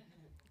 okay?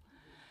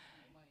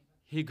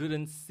 He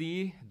couldn't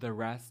see the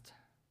rest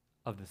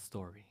of the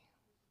story.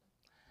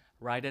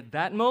 Right at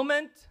that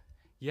moment,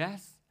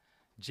 yes,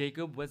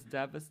 Jacob was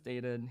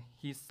devastated.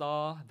 He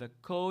saw the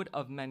coat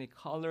of many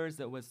colors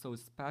that was so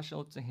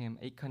special to him,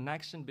 a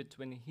connection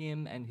between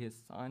him and his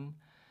son,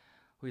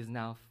 who is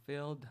now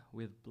filled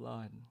with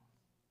blood.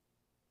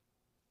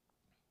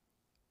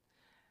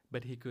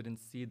 But he couldn't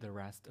see the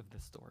rest of the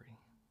story.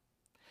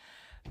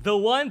 The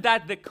one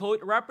that the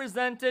coat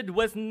represented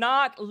was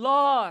not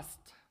lost.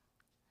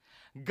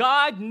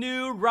 God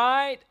knew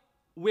right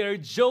where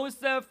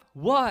Joseph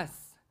was.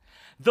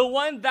 The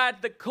one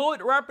that the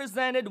coat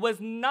represented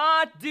was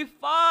not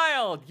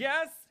defiled.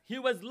 Yes, he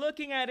was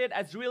looking at it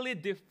as really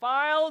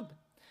defiled,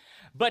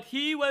 but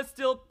he was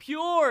still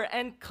pure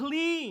and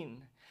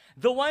clean.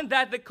 The one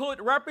that the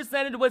coat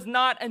represented was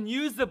not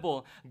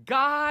unusable.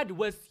 God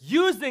was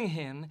using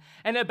him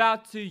and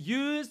about to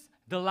use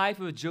the life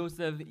of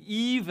Joseph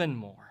even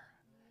more.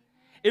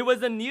 It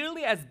wasn't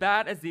nearly as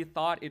bad as he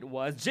thought it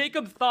was.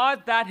 Jacob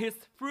thought that his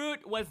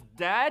fruit was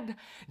dead.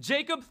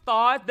 Jacob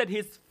thought that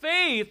his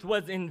faith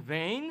was in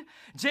vain.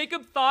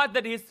 Jacob thought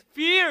that his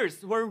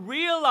fears were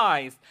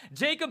realized.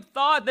 Jacob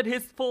thought that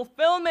his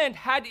fulfillment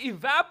had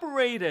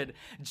evaporated.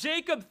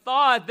 Jacob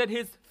thought that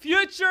his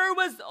future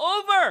was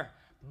over.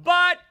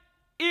 But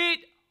it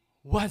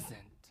wasn't.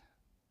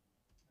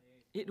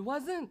 It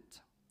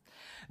wasn't.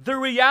 The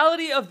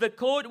reality of the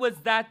coat was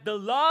that the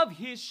love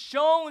he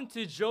shown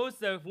to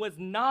Joseph was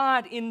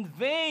not in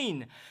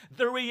vain.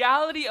 The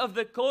reality of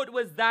the coat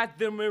was that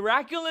the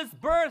miraculous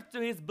birth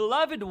to his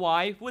beloved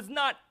wife was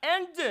not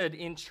ended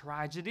in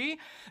tragedy.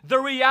 The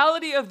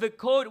reality of the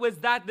coat was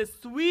that the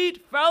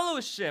sweet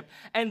fellowship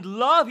and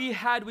love he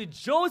had with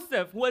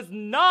Joseph was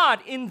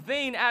not in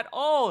vain at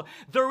all.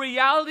 The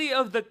reality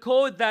of the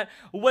coat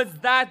was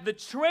that the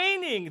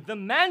training, the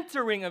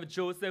mentoring of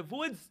Joseph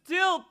would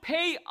still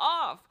pay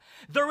off.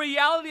 The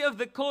reality of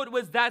the coat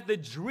was that the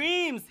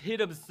dreams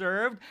he'd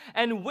observed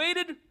and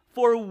waited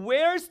for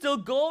were still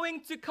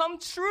going to come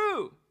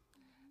true.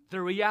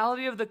 The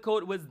reality of the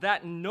coat was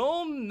that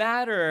no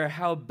matter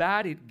how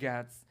bad it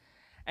gets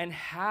and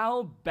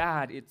how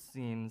bad it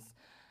seems,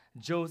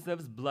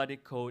 Joseph's bloody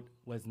coat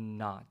was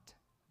not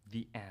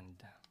the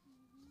end.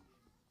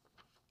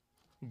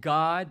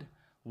 God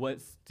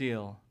was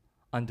still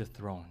on the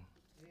throne.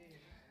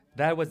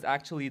 That was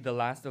actually the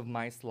last of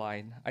my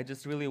slide. I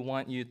just really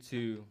want you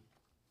to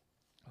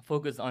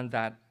focus on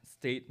that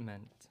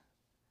statement.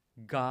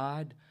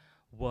 God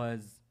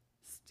was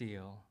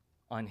still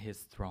on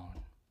his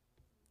throne.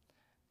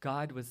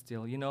 God was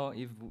still,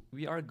 if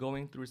we are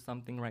going through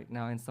something right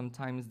now, and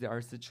sometimes there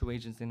are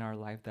situations in our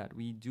life that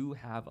we do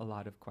have a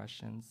lot of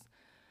questions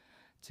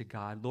to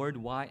God. Lord,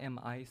 why am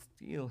I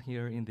still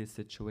here in this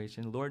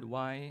situation? Lord,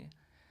 why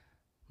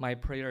my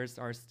prayers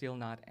are still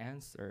not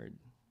answered?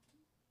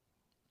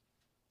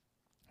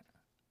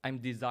 I'm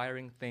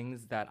desiring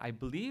things that I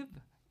believe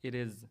it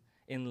is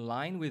in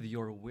line with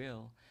your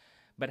will,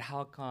 but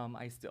how come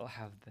I still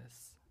have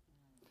this?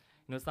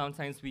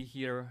 Sometimes we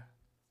hear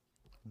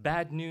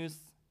bad news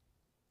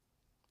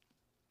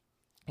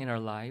in our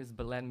lives,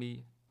 but let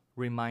me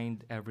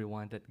remind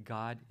everyone that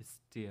God is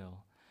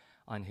still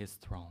on his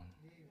throne.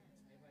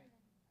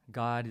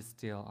 God is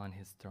still on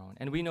his throne.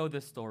 And we know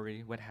the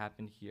story, what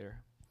happened here.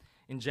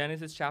 In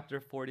Genesis chapter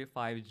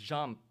 45,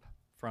 jump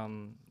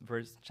from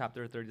verse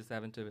chapter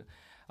 37 to,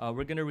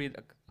 we're going to read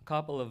a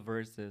couple of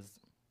verses,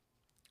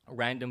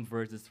 random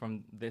verses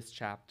from this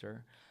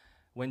chapter.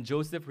 When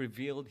Joseph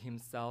revealed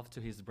himself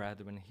to his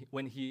brethren,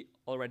 when he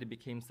already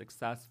became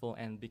successful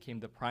and became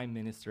the prime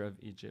minister of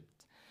Egypt.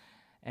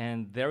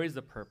 And there is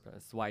a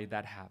purpose why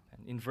that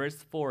happened. In verse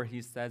 4,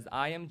 he says,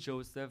 I am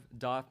Joseph,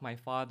 doth my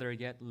father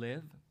yet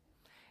live?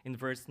 In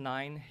verse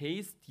 9,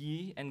 haste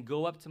ye, and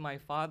go up to my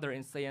father,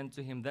 and say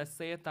unto him, Thus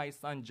saith thy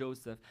son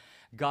Joseph,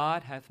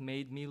 God hath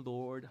made me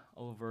Lord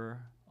over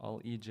all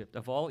Egypt.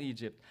 Of all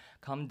Egypt,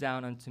 come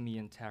down unto me,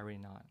 and tarry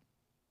not.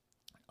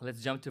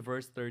 Let's jump to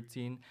verse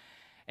 13.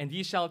 And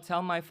ye shall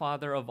tell my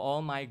father of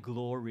all my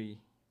glory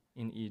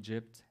in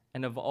Egypt,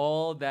 and of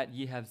all that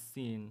ye have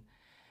seen,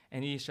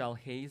 and ye shall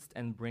haste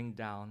and bring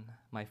down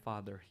my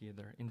father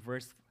hither. In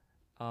verse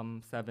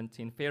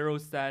 17, Pharaoh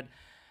said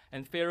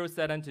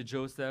unto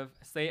Joseph,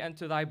 Say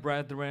unto thy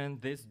brethren,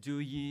 This do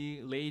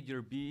ye, lade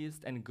your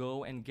beast, and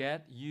go and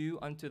get you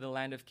unto the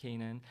land of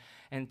Canaan,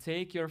 and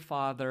take your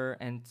father,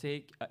 and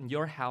take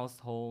your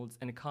households,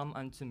 and come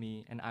unto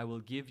me, and I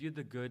will give you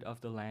the good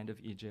of the land of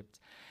Egypt,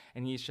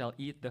 and ye shall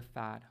eat the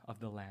fat of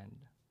the land.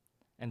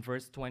 And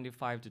verse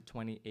 25 to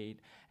 28,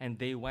 And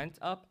they went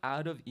up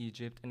out of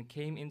Egypt, and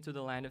came into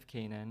the land of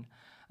Canaan,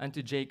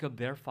 unto Jacob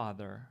their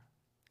father,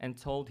 and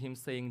told him,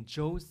 saying,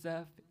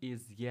 Joseph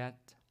is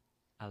yet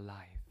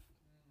alive.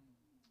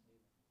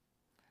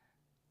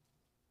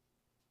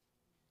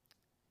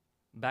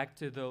 Back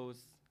to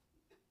those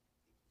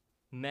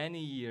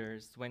many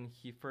years when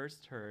he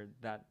first heard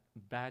that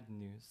bad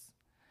news,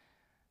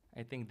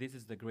 I think this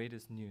is the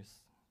greatest news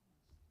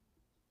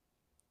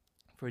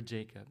for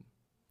Jacob.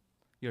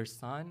 Your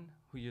son,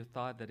 who you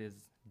thought that is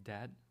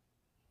dead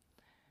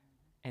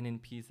and in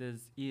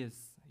pieces, is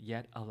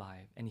yet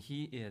alive. And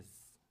he is.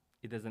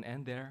 It doesn't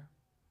end there.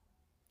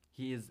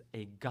 He is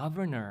a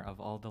governor of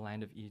all the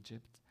land of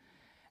Egypt.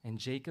 And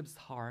Jacob's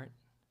heart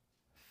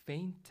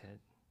fainted,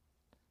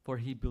 for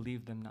he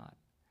believed them not.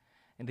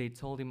 And they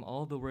told him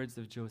all the words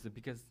of Joseph,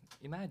 because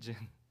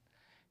imagine,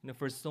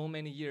 for so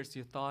many years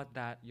you thought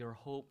that your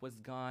hope was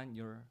gone,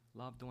 your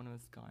loved one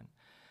was gone.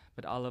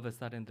 But all of a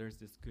sudden there's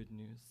this good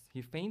news.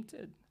 He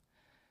fainted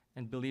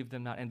and believed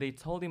them not. And they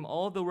told him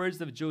all the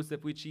words of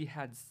Joseph which he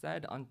had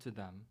said unto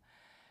them.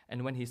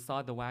 And when he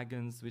saw the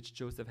wagons which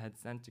Joseph had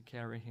sent to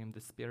carry him,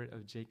 the spirit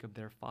of Jacob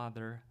their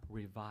father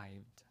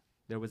revived.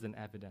 There was an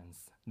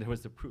evidence. There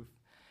was a proof.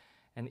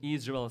 And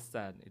Israel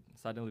said, it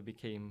suddenly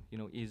became,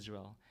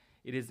 Israel,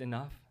 It is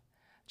enough.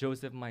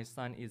 Joseph, my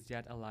son, is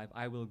yet alive.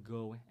 I will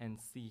go and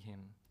see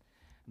him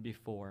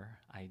before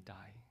I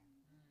die.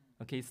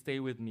 Okay, stay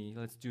with me.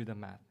 Let's do the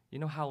math. You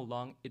know how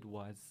long it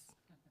was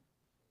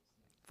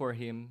for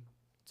him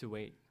to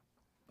wait?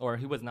 Or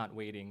he was not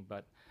waiting,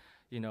 but,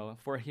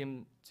 for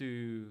him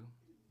to,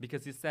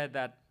 because he said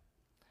that,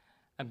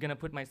 I'm going to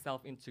put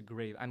myself into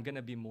grave. I'm going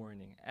to be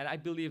mourning. And I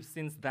believe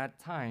since that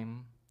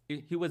time,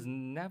 he was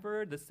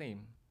never the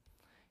same.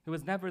 He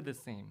was never the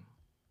same.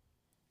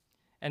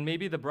 And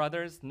maybe the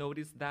brothers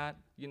noticed that,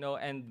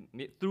 and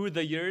through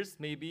the years,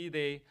 maybe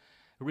they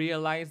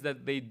realized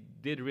that they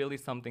did really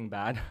something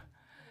bad,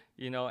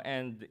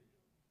 and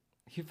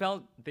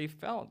they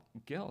felt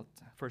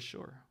guilt for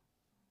sure.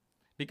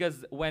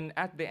 Because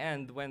at the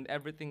end, when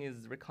everything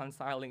is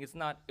reconciling,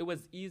 it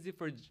was easy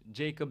for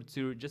Jacob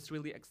to just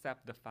really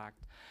accept the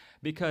fact,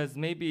 because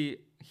maybe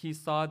he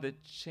saw the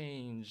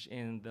change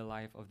in the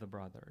life of the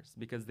brothers,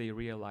 because they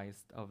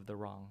realized of the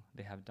wrong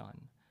they have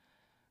done.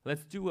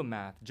 Let's do a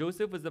math.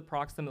 Joseph was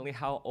approximately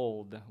how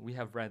old? We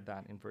have read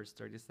that in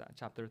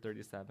chapter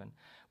 37.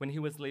 When he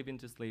was slave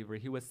into slavery,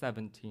 he was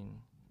 17.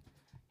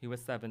 He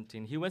was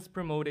 17. He was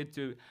promoted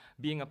to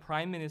being a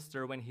prime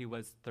minister when he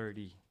was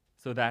 30.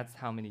 So that's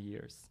how many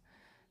years?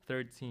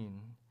 13.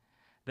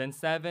 Then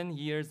 7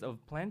 years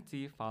of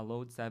plenty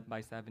followed by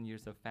 7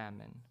 years of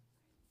famine.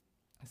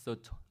 So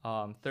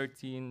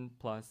 13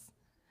 plus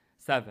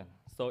 7.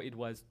 So it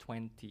was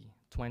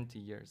 20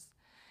 years.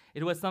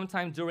 It was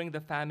sometime during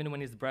the famine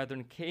when his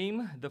brethren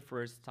came the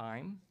first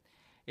time.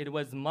 It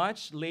was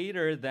much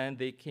later than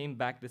they came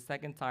back the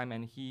second time,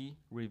 and he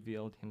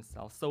revealed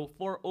himself. So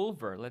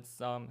let's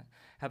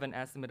have an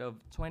estimate of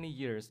 20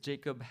 years,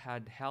 Jacob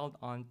had held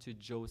on to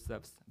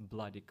Joseph's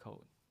bloody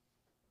coat.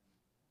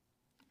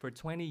 For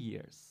 20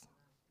 years.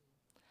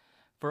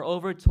 For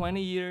over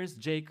 20 years,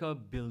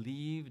 Jacob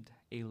believed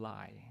a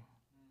lie.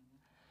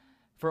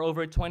 For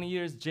over 20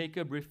 years,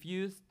 Jacob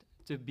refused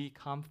to be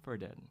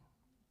comforted.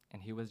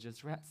 And he was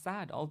just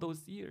sad all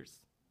those years.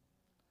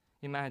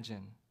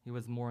 Imagine, he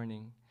was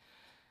mourning.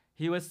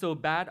 He was so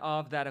bad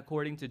off that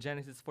according to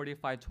Genesis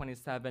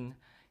 45:27,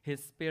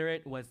 his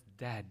spirit was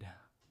dead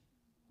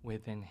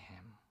within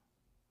him.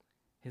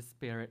 His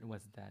spirit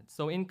was dead.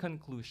 So in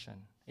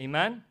conclusion,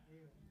 amen?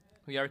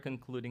 We are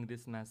concluding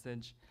this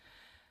message.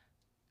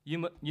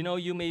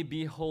 You may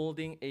be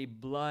holding a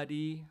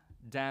bloody,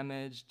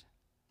 damaged,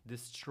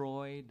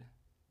 destroyed,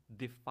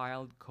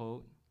 defiled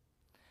coat.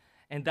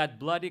 And that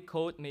bloody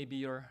coat may be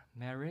your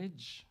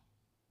marriage.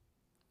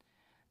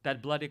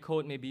 That bloody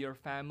coat may be your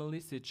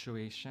family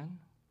situation.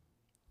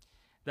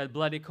 That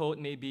bloody coat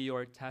may be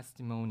your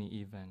testimony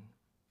even.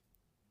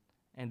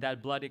 And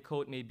that bloody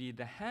coat may be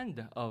the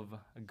hand of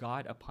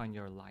God upon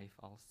your life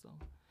also.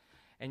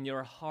 And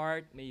your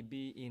heart may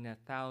be in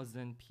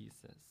 1,000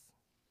 pieces.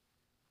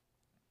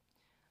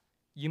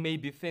 You may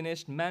be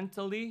finished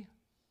mentally,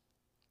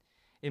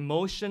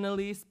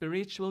 emotionally,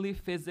 spiritually,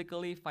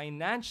 physically,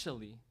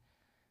 financially.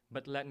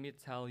 But let me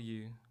tell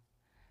you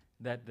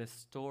that the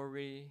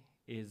story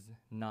is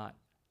not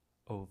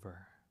over.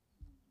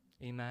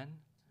 Amen?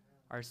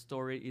 Our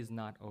story is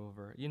not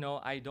over. You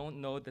know, I don't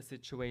know the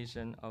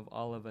situation of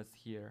all of us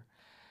here,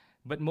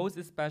 but most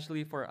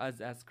especially for us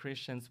as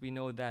Christians, we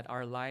know that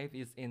our life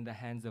is in the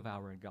hands of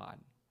our God.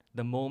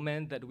 The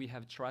moment that we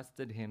have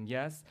trusted Him,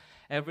 yes,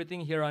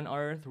 everything here on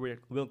earth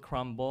will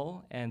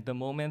crumble, and the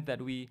moment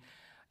that we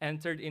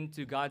entered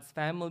into God's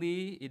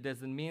family, it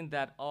doesn't mean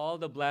that all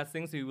the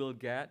blessings we will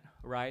get,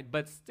 right?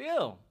 But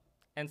still,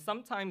 and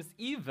sometimes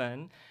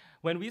even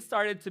when we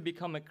started to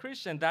become a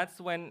Christian, that's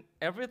when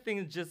everything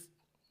is just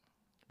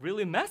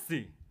really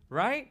messy,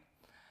 right?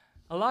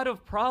 A lot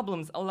of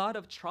problems, a lot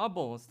of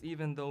troubles,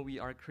 even though we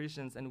are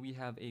Christians and we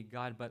have a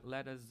God. But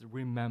let us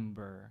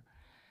remember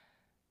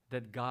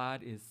that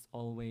God is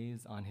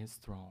always on His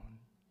throne,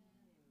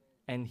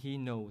 and He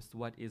knows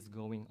what is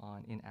going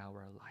on in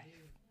our life.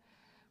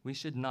 We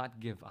should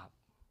not give up.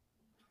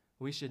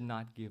 We should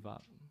not give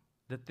up.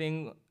 The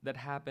thing that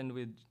happened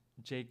with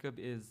Jacob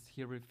is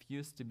he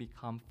refused to be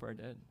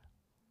comforted.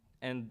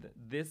 And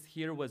this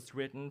here was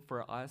written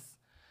for us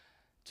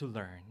to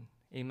learn.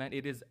 Amen.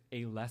 It is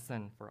a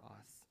lesson for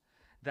us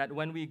that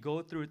when we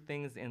go through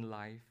things in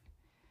life,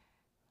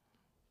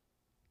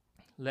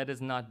 let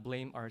us not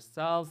blame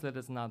ourselves, let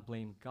us not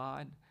blame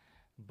God,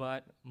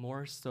 but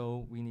more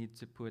so we need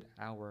to put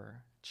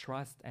our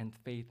trust and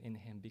faith in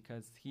Him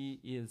because He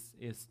is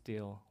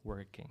still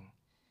working.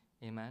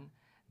 Amen.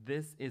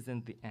 This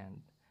isn't the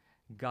end.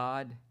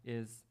 God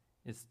is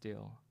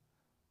still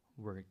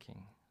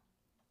working.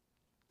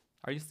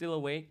 Are you still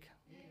awake?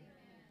 Amen.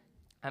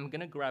 I'm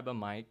going to grab a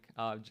mic.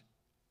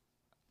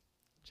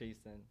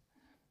 Jason.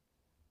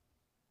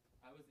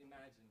 I was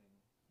imagining.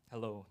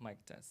 Hello,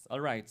 mic test.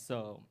 All right,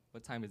 so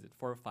what time is it?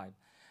 4 or 5.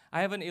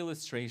 I have an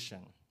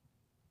illustration,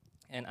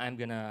 and I'm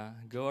going to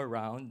go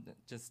around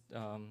just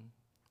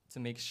to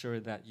make sure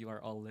that you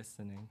are all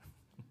listening.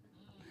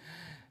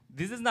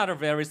 This is not a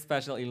very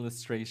special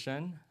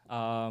illustration,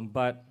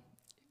 but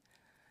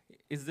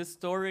it's the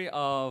story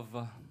of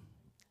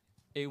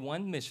a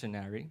one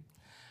missionary.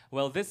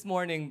 Well, this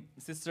morning,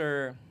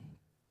 Sister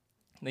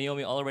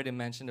Naomi already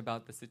mentioned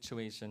about the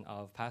situation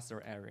of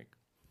Pastor Eric,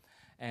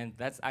 and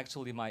that's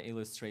actually my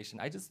illustration.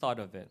 I just thought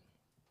of it.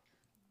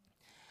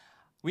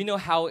 We know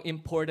how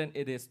important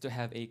it is to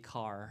have a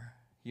car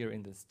here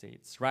in the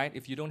States, right?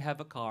 If you don't have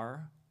a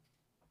car,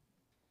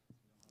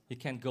 you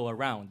can't go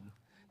around.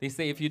 They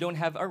say if you don't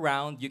have a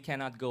round, you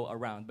cannot go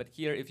around. But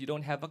here, if you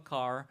don't have a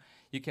car,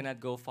 you cannot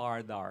go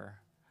farther.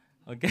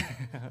 Okay?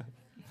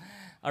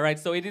 All right,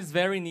 so it is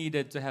very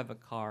needed to have a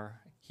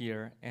car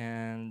here.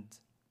 And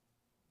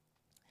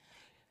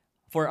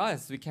for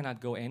us, we cannot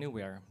go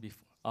anywhere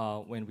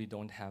when we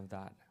don't have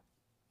that.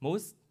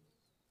 Most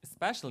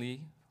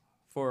especially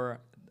for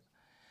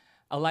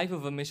a life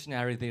of a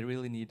missionary, they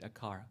really need a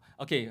car.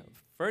 Okay,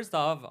 first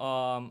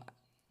off,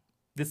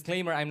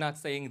 disclaimer, I'm not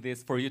saying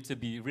this for you to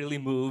be really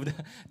moved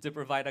to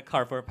provide a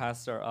car for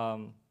Pastor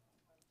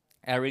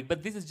Eric,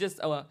 but this is just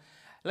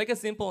like a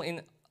simple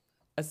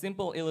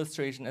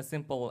illustration, a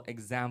simple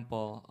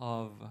example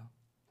of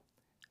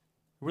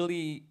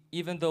really,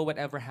 even though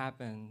whatever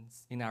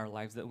happens in our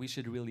lives, that we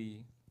should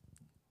really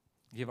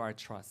give our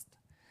trust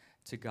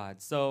to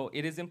God. So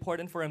it is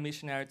important for a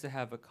missionary to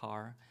have a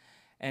car.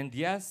 And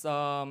yes,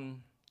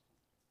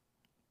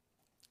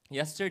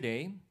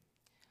 yesterday,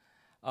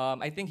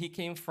 I think he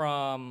came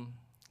from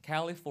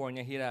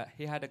California.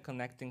 He had a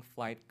connecting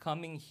flight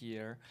coming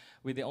here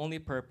with the only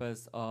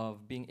purpose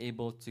of being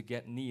able to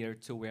get near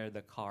to where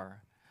the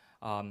car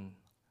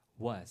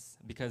was.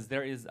 Because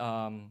there is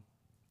an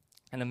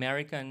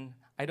American,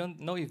 I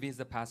don't know if he's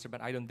a pastor,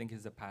 but I don't think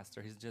he's a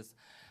pastor. He's just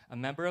a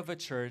member of a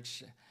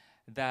church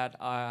that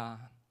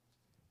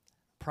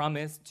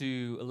promised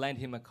to lend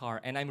him a car.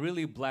 And I'm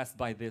really blessed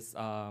by this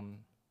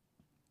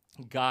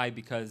guy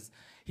because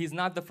he's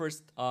not the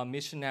first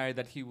missionary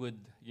that he would,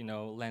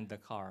 lend the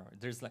car.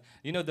 There's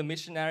the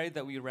missionary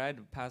that we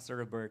read, Pastor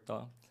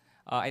Roberto.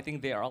 I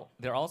think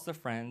they're also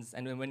friends.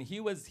 And when he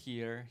was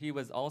here, he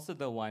was also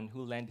the one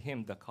who lent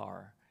him the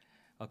car.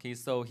 Okay,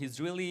 so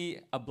he's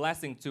really a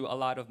blessing to a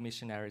lot of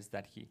missionaries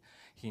that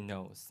he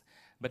knows.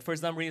 But for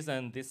some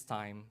reason, this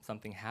time,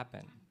 something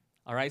happened.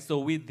 All right, so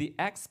with the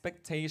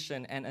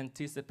expectation and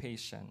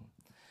anticipation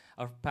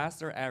of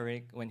Pastor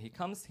Eric, when he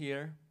comes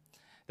here,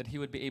 that he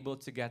would be able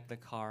to get the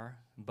car,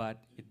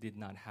 but it did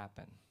not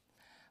happen.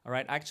 All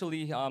right.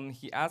 Actually,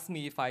 he asked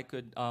me if I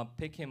could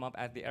pick him up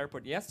at the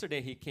airport.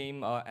 Yesterday, he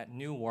came at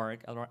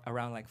Newark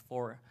around like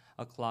 4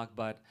 o'clock.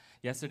 But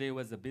yesterday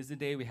was a busy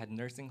day. We had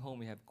nursing home.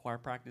 We have choir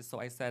practice. So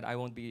I said I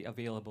won't be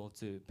available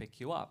to pick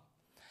you up.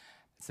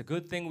 It's a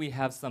good thing we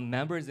have some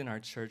members in our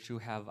church who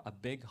have a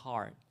big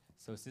heart.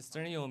 So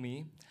Sister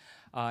Naomi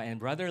and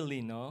Brother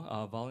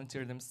Lino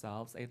volunteered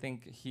themselves. I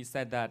think he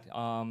said that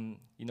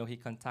he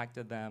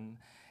contacted them,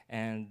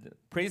 and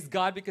praise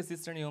God because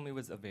Sister Naomi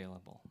was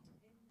available.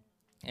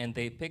 And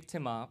they picked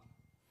him up,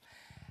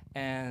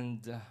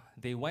 and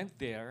they went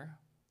there,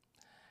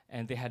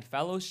 and they had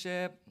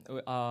fellowship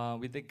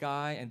with the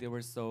guy, and they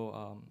were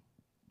so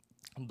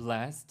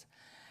blessed.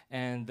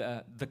 And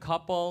the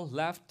couple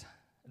left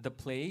the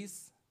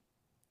place,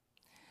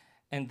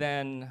 and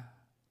then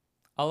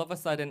all of a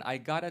sudden, I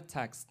got a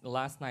text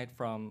last night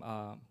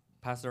from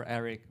Pastor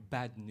Eric,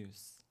 bad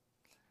news.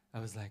 I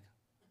was like,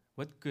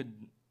 what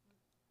could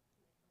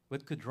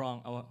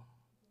wrong?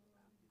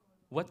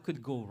 What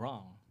could go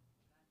wrong?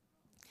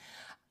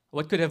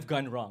 What could have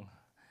gone wrong?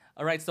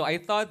 All right, so I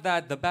thought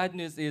that the bad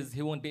news is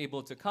he won't be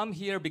able to come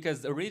here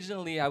because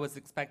originally I was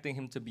expecting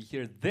him to be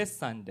here this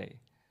Sunday.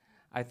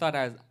 I thought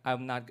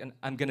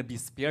I'm gonna be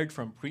spared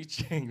from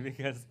preaching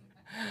because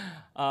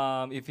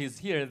if he's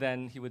here,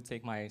 then he would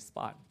take my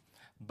spot.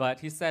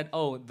 But he said,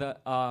 "Oh,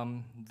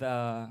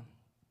 the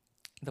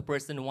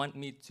person want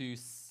me to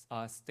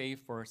stay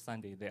for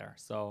Sunday there,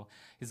 so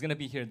he's gonna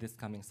be here this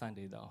coming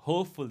Sunday, though.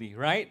 Hopefully,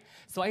 right?"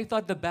 So I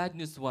thought the bad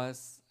news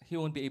was he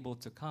won't be able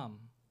to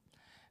come.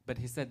 But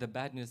he said the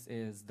bad news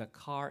is the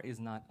car is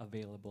not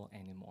available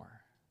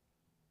anymore.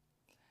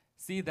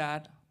 See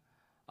that?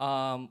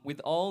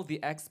 With all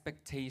the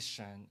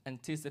expectation,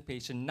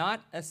 anticipation,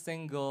 not a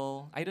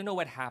single, I don't know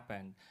what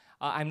happened.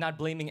 I'm not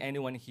blaming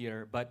anyone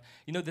here, but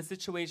the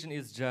situation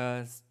is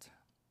just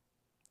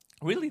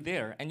really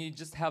there, and you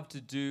just have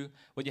to do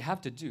what you have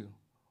to do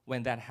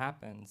when that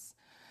happens.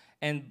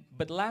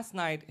 But last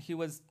night, he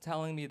was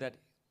telling me that,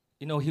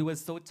 he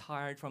was so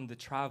tired from the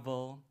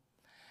travel,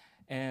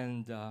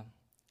 and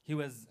he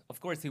was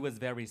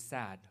very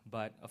sad,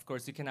 but of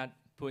course you cannot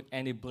put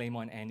any blame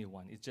on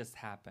anyone. It just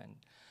happened.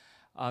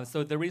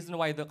 So the reason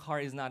why the car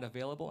is not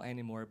available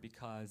anymore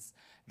because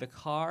the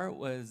car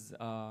was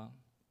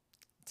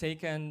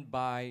taken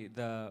by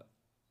the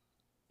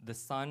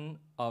son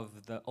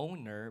of the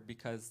owner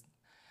because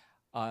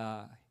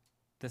the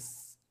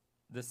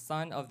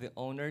son of the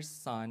owner's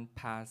son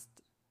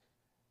passed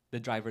the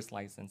driver's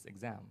license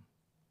exam,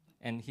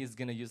 and he's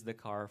gonna use the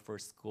car for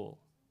school.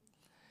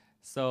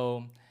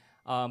 So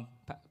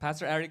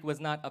Pastor Eric was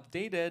not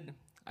updated.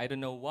 I don't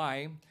know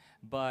why,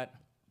 but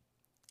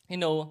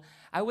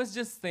I was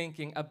just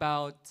thinking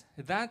about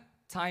that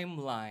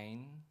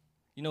timeline.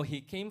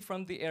 He came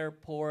from the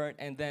airport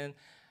and then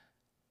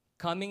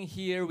coming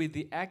here with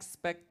the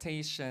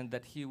expectation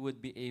that he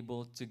would be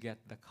able to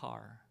get the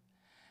car.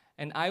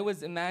 And I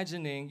was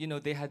imagining,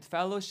 they had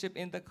fellowship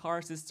in the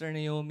car, Sister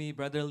Naomi,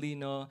 Brother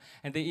Lino,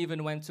 and they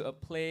even went to a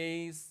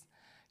place.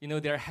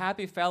 They're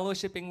happy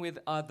fellowshipping with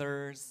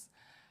others,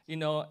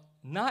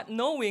 not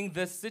knowing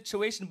the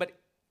situation, but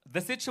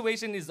the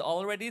situation is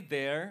already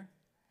there,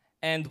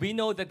 and we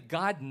know that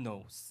God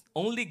knows.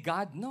 Only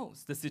God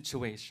knows the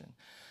situation.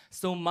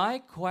 So my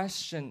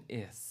question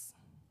is,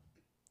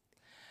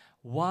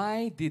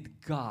 why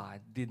did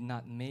God did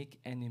not make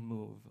any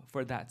move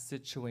for that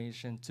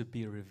situation to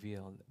be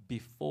revealed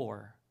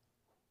before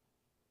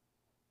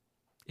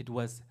it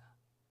was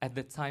at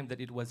the time that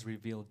it was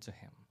revealed to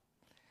him?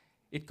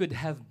 It could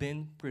have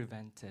been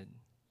prevented.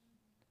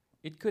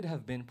 It could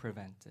have been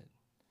prevented,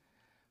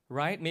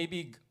 right?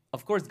 Maybe,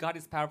 of course, God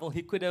is powerful.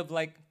 He could have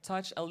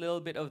touched a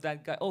little bit of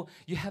that guy. Oh,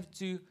 you have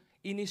to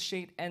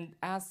initiate and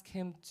ask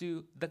him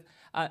to,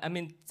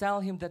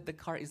 tell him that the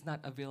car is not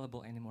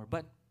available anymore.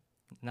 But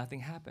nothing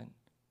happened.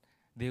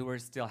 They were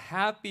still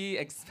happy,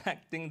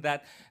 expecting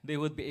that they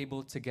would be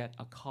able to get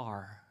a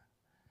car.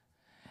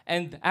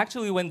 And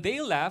actually, when they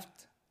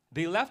left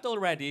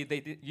already.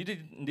 You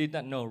did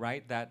not know,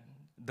 right, that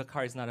the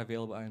car is not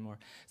available anymore.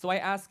 So I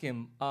asked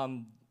him,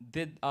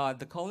 did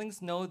the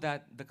Collings know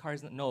that the car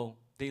is not? No,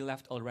 they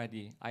left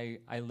already.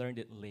 I learned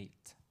it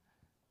late.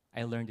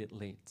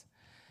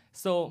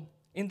 So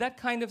in that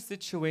kind of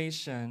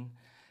situation,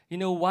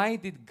 why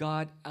did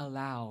God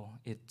allow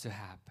it to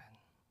happen?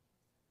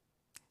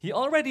 He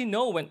already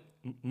know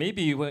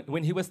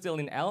when he was still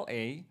in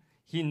LA,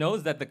 he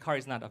knows that the car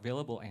is not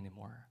available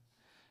anymore.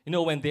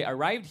 When they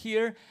arrived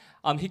here,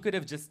 he could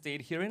have just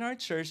stayed here in our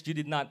church. You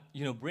did not,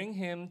 bring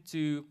him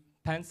to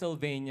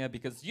Pennsylvania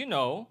because you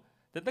know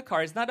that the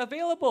car is not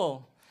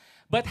available.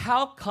 But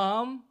how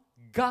come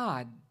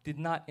God did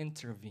not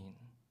intervene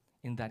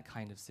in that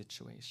kind of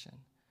situation?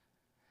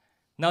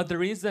 Now, the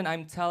reason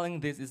I'm telling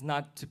this is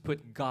not to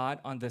put God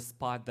on the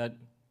spot that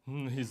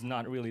he's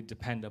not really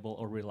dependable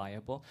or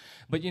reliable.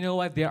 But you know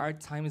what? There are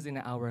times in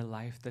our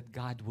life that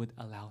God would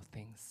allow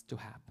things to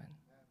happen,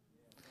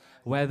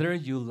 whether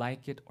you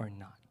like it or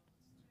not.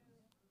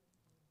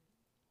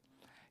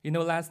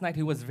 Last night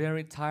he was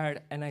very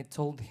tired, and I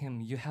told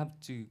him, you have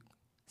to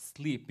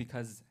sleep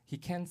because he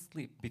can't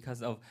sleep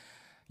because of,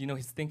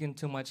 he's thinking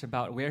too much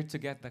about where to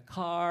get the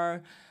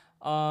car.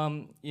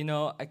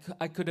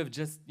 I could have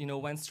just,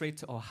 went straight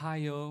to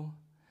Ohio.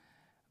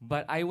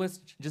 But I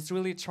was just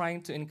really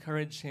trying to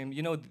encourage him.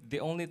 The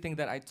only thing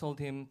that I told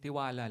him,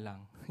 tiwala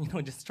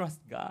lang. Just trust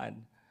God.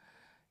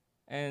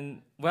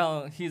 And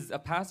well, he's a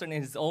pastor and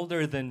he's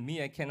older than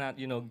me. I cannot,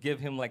 give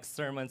him like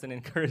sermons and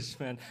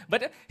encouragement.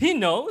 But he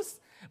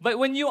knows. But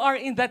when you are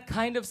in that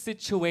kind of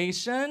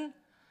situation,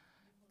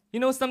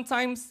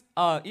 sometimes,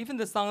 even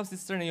the song of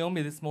Sister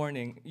Naomi this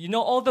morning,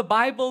 all the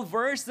Bible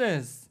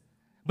verses,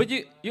 but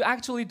you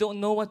actually don't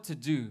know what to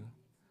do.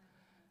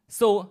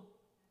 So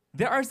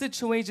there are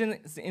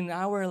situations in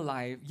our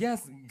life,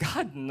 yes,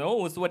 God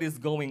knows what is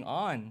going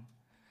on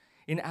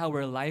in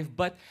our life,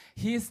 but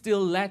He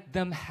still let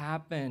them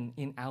happen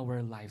in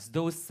our lives.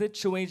 Those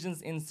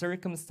situations and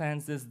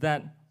circumstances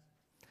that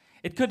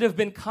it could have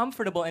been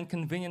comfortable and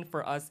convenient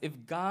for us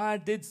if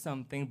God did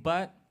something,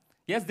 but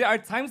yes, there are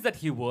times that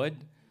He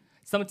would.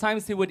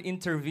 Sometimes He would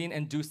intervene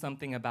and do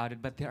something about it,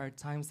 but there are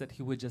times that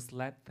He would just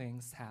let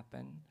things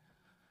happen.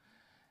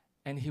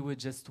 And He would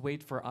just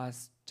wait for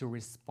us to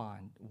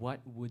respond.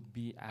 What would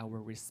be our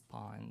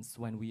response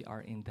when we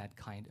are in that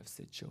kind of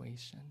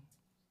situation?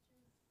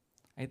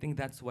 I think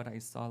that's what I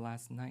saw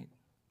last night.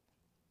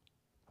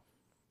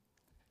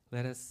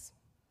 Let us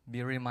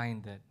be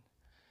reminded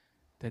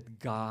that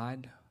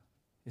God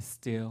is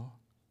still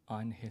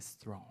on His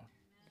throne.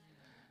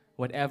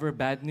 Whatever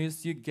bad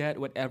news you get,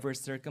 whatever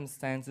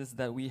circumstances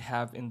that we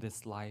have in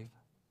this life,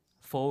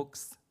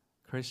 folks,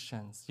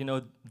 Christians,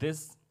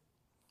 this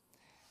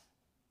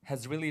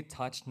has really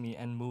touched me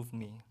and moved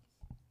me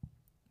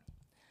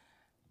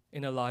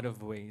in a lot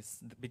of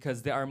ways,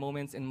 because there are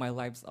moments in my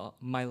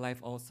life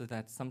also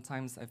that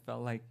sometimes I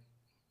felt like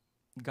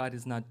God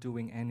is not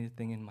doing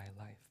anything in my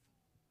life.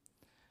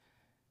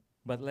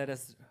 But let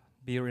us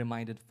be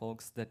reminded,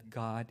 folks, that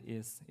God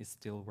is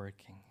still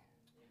working.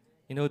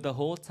 The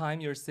whole time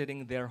you're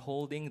sitting there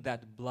holding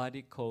that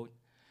bloody coat,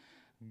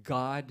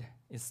 God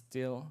is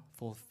still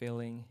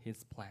fulfilling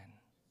His plan.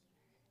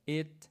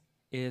 It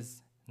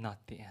is not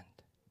the end.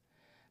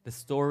 The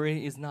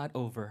story is not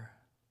over.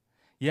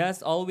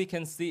 Yes, all we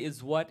can see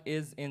is what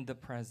is in the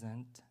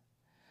present.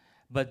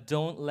 But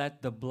don't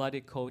let the bloody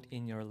coat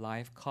in your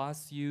life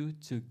cause you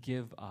to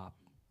give up.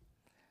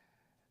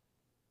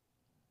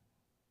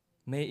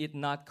 May it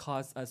not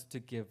cause us to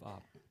give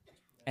up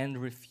and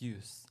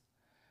refuse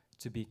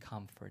to be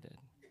comforted.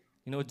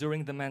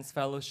 During the men's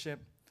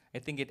fellowship, I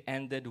think it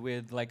ended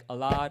with like a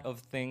lot of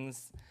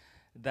things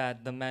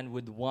that the men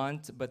would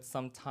want, but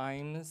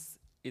sometimes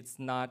it's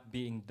not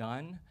being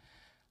done.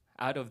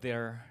 Out of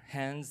their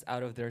hands,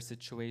 out of their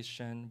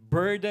situation,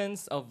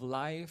 burdens of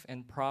life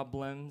and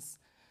problems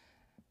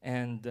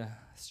and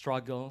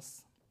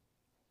struggles.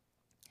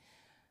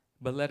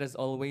 But let us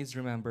always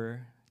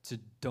remember to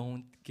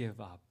don't give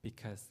up,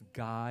 because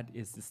God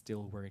is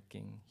still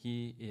working.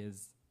 He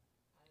is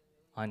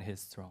on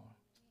His throne.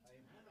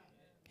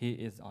 He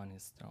is on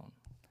His throne.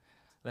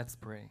 Let's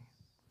pray.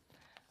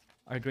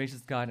 Our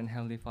gracious God and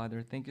Heavenly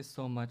Father, thank you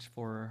so much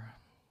for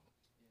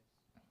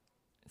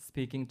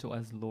speaking to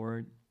us,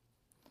 Lord.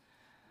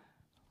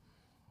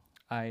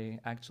 I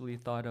actually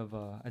thought of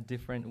a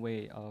different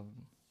way of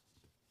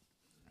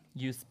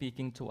you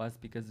speaking to us,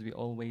 because we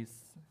always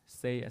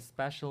say a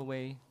special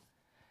way,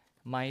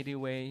 mighty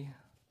way,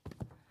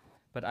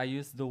 but I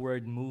use the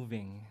word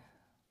moving.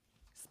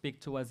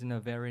 Speak to us in a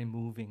very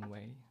moving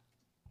way,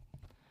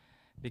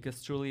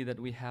 because truly that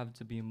we have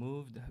to be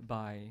moved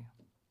by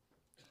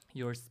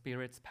your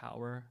Spirit's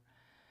power.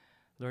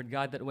 Lord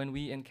God, that when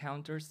we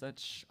encounter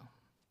such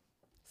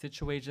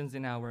situations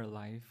in our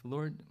life,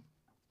 Lord,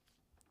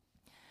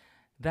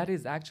 that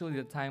is actually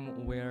the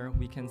time where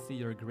we can see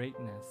your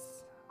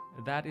greatness.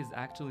 That is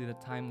actually the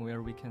time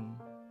where we can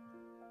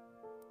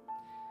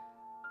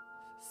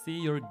see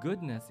your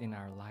goodness in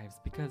our lives.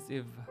 Because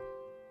if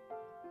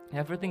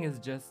everything is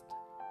just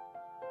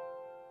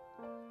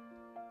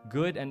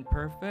good and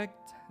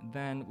perfect,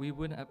 then we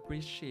wouldn't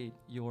appreciate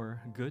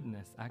your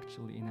goodness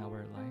actually in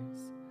our lives.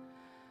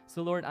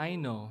 So Lord, I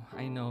know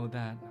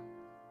that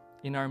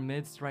in our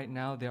midst right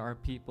now, there are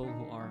people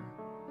who are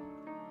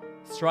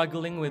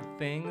struggling with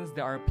things.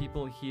 There are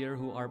people here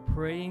who are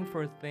praying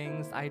for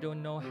things. I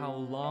don't know how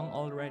long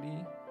already.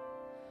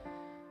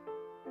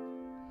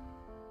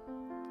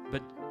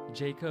 But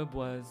Jacob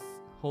was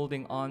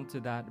holding on to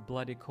that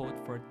bloody coat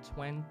for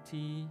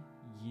 20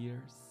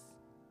 years.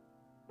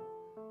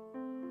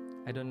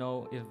 I don't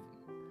know if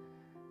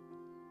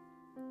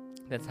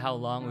that's how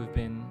long we've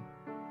been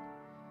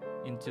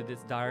into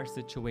this dire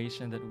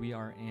situation that we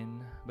are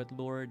in. But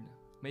Lord,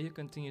 may you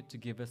continue to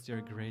give us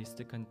your grace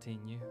to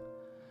continue.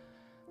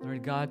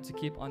 Lord God, to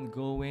keep on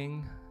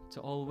going,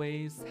 to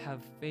always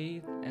have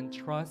faith and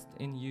trust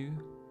in you,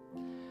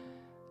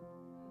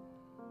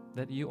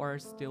 that you are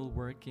still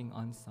working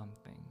on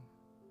something.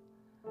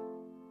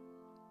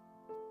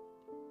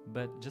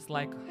 But just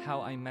like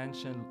how I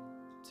mentioned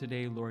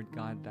today, Lord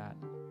God, that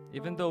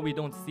even though we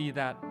don't see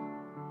that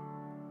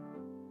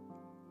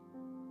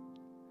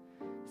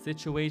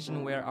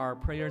situation where our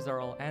prayers are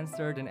all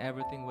answered and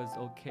everything was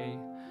okay.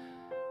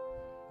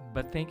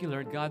 But thank you,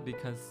 Lord God,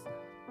 because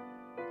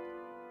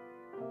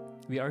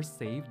we are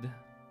saved.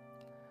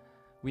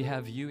 We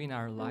have you in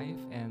our life,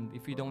 and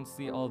if we don't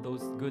see all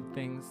those good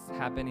things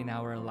happen in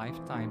our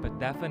lifetime, but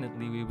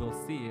definitely we will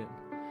see it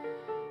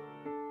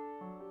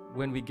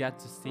when we get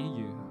to see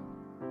you,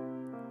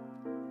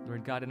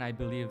 Lord God. And I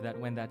believe that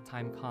when that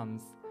time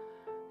comes,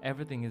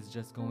 everything is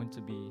just going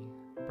to be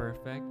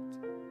perfect.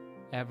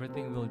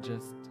 Everything will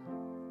just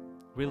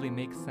really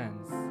make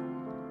sense,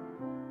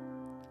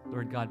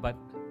 Lord God. But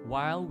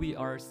while we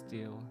are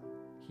still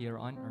here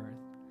on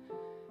earth,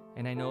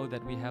 and I know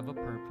that we have a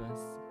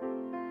purpose,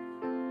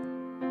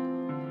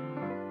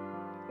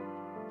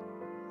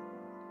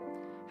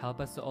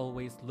 help us to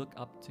always look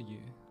up to you.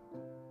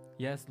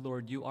 Yes,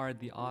 Lord, you are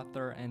the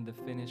author and the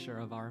finisher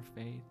of our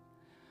faith.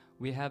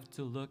 We have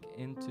to look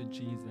into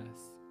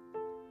Jesus,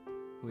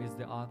 who is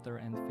the author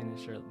and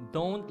finisher.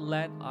 Don't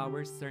let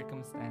our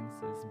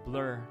circumstances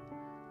blur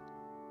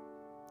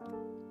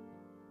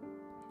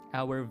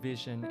our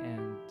vision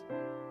and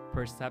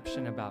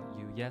perception about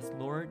you. Yes,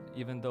 Lord,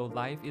 even though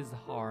life is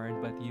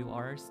hard, but you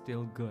are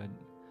still good.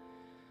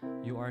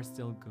 You are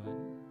still good.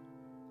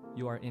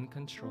 You are in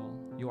control.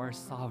 You are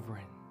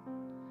sovereign.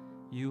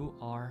 You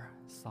are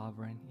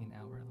sovereign in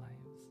our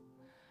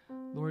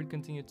lives. Lord,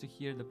 continue to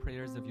hear the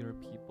prayers of your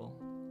people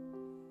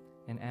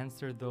and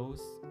answer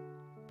those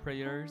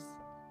prayers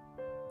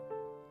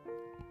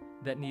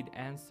that need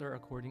answer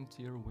according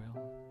to your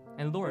will.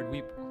 And Lord,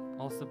 we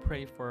also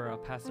pray for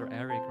Pastor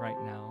Eric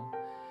right now,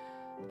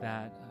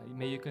 that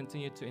may you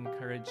continue to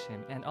encourage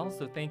him. And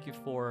also thank you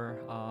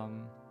for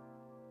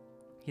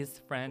his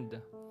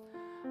friend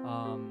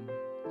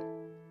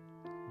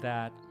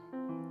that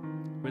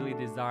really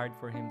desired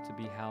for him to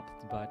be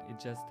helped, but it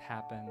just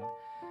happened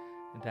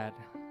that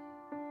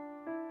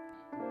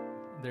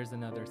there's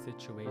another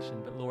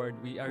situation. But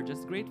Lord, we are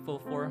just grateful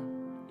for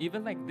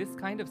even like this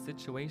kind of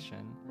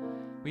situation.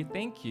 We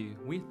thank you.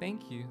 We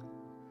thank you.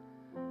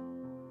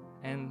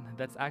 And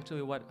that's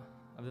actually one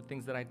of the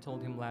things that I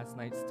told him last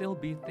night. Still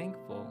be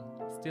thankful.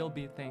 Still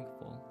be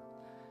thankful.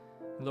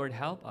 Lord,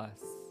 help us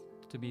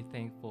to be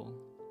thankful.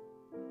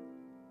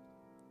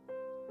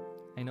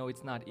 I know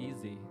it's not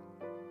easy,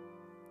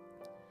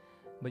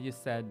 but you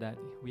said that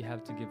we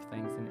have to give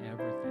thanks in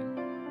everything.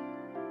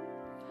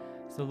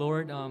 So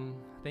Lord,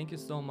 thank you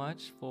so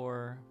much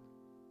for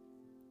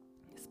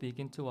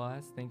speaking to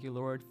us. Thank you,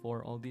 Lord,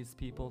 for all these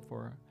people,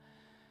 for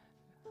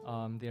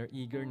their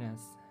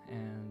eagerness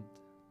and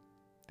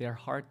their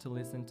heart to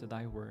listen to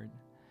thy word.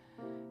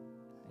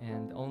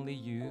 And only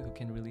you who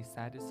can really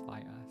satisfy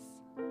us.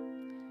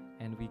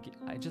 And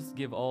I just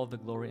give all the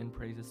glory and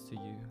praises to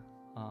you,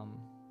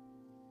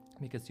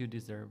 because you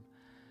deserve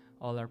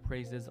all our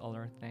praises, all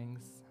our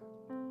thanks.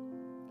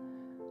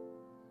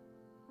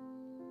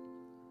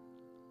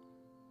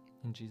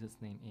 In Jesus'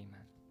 name,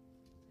 amen.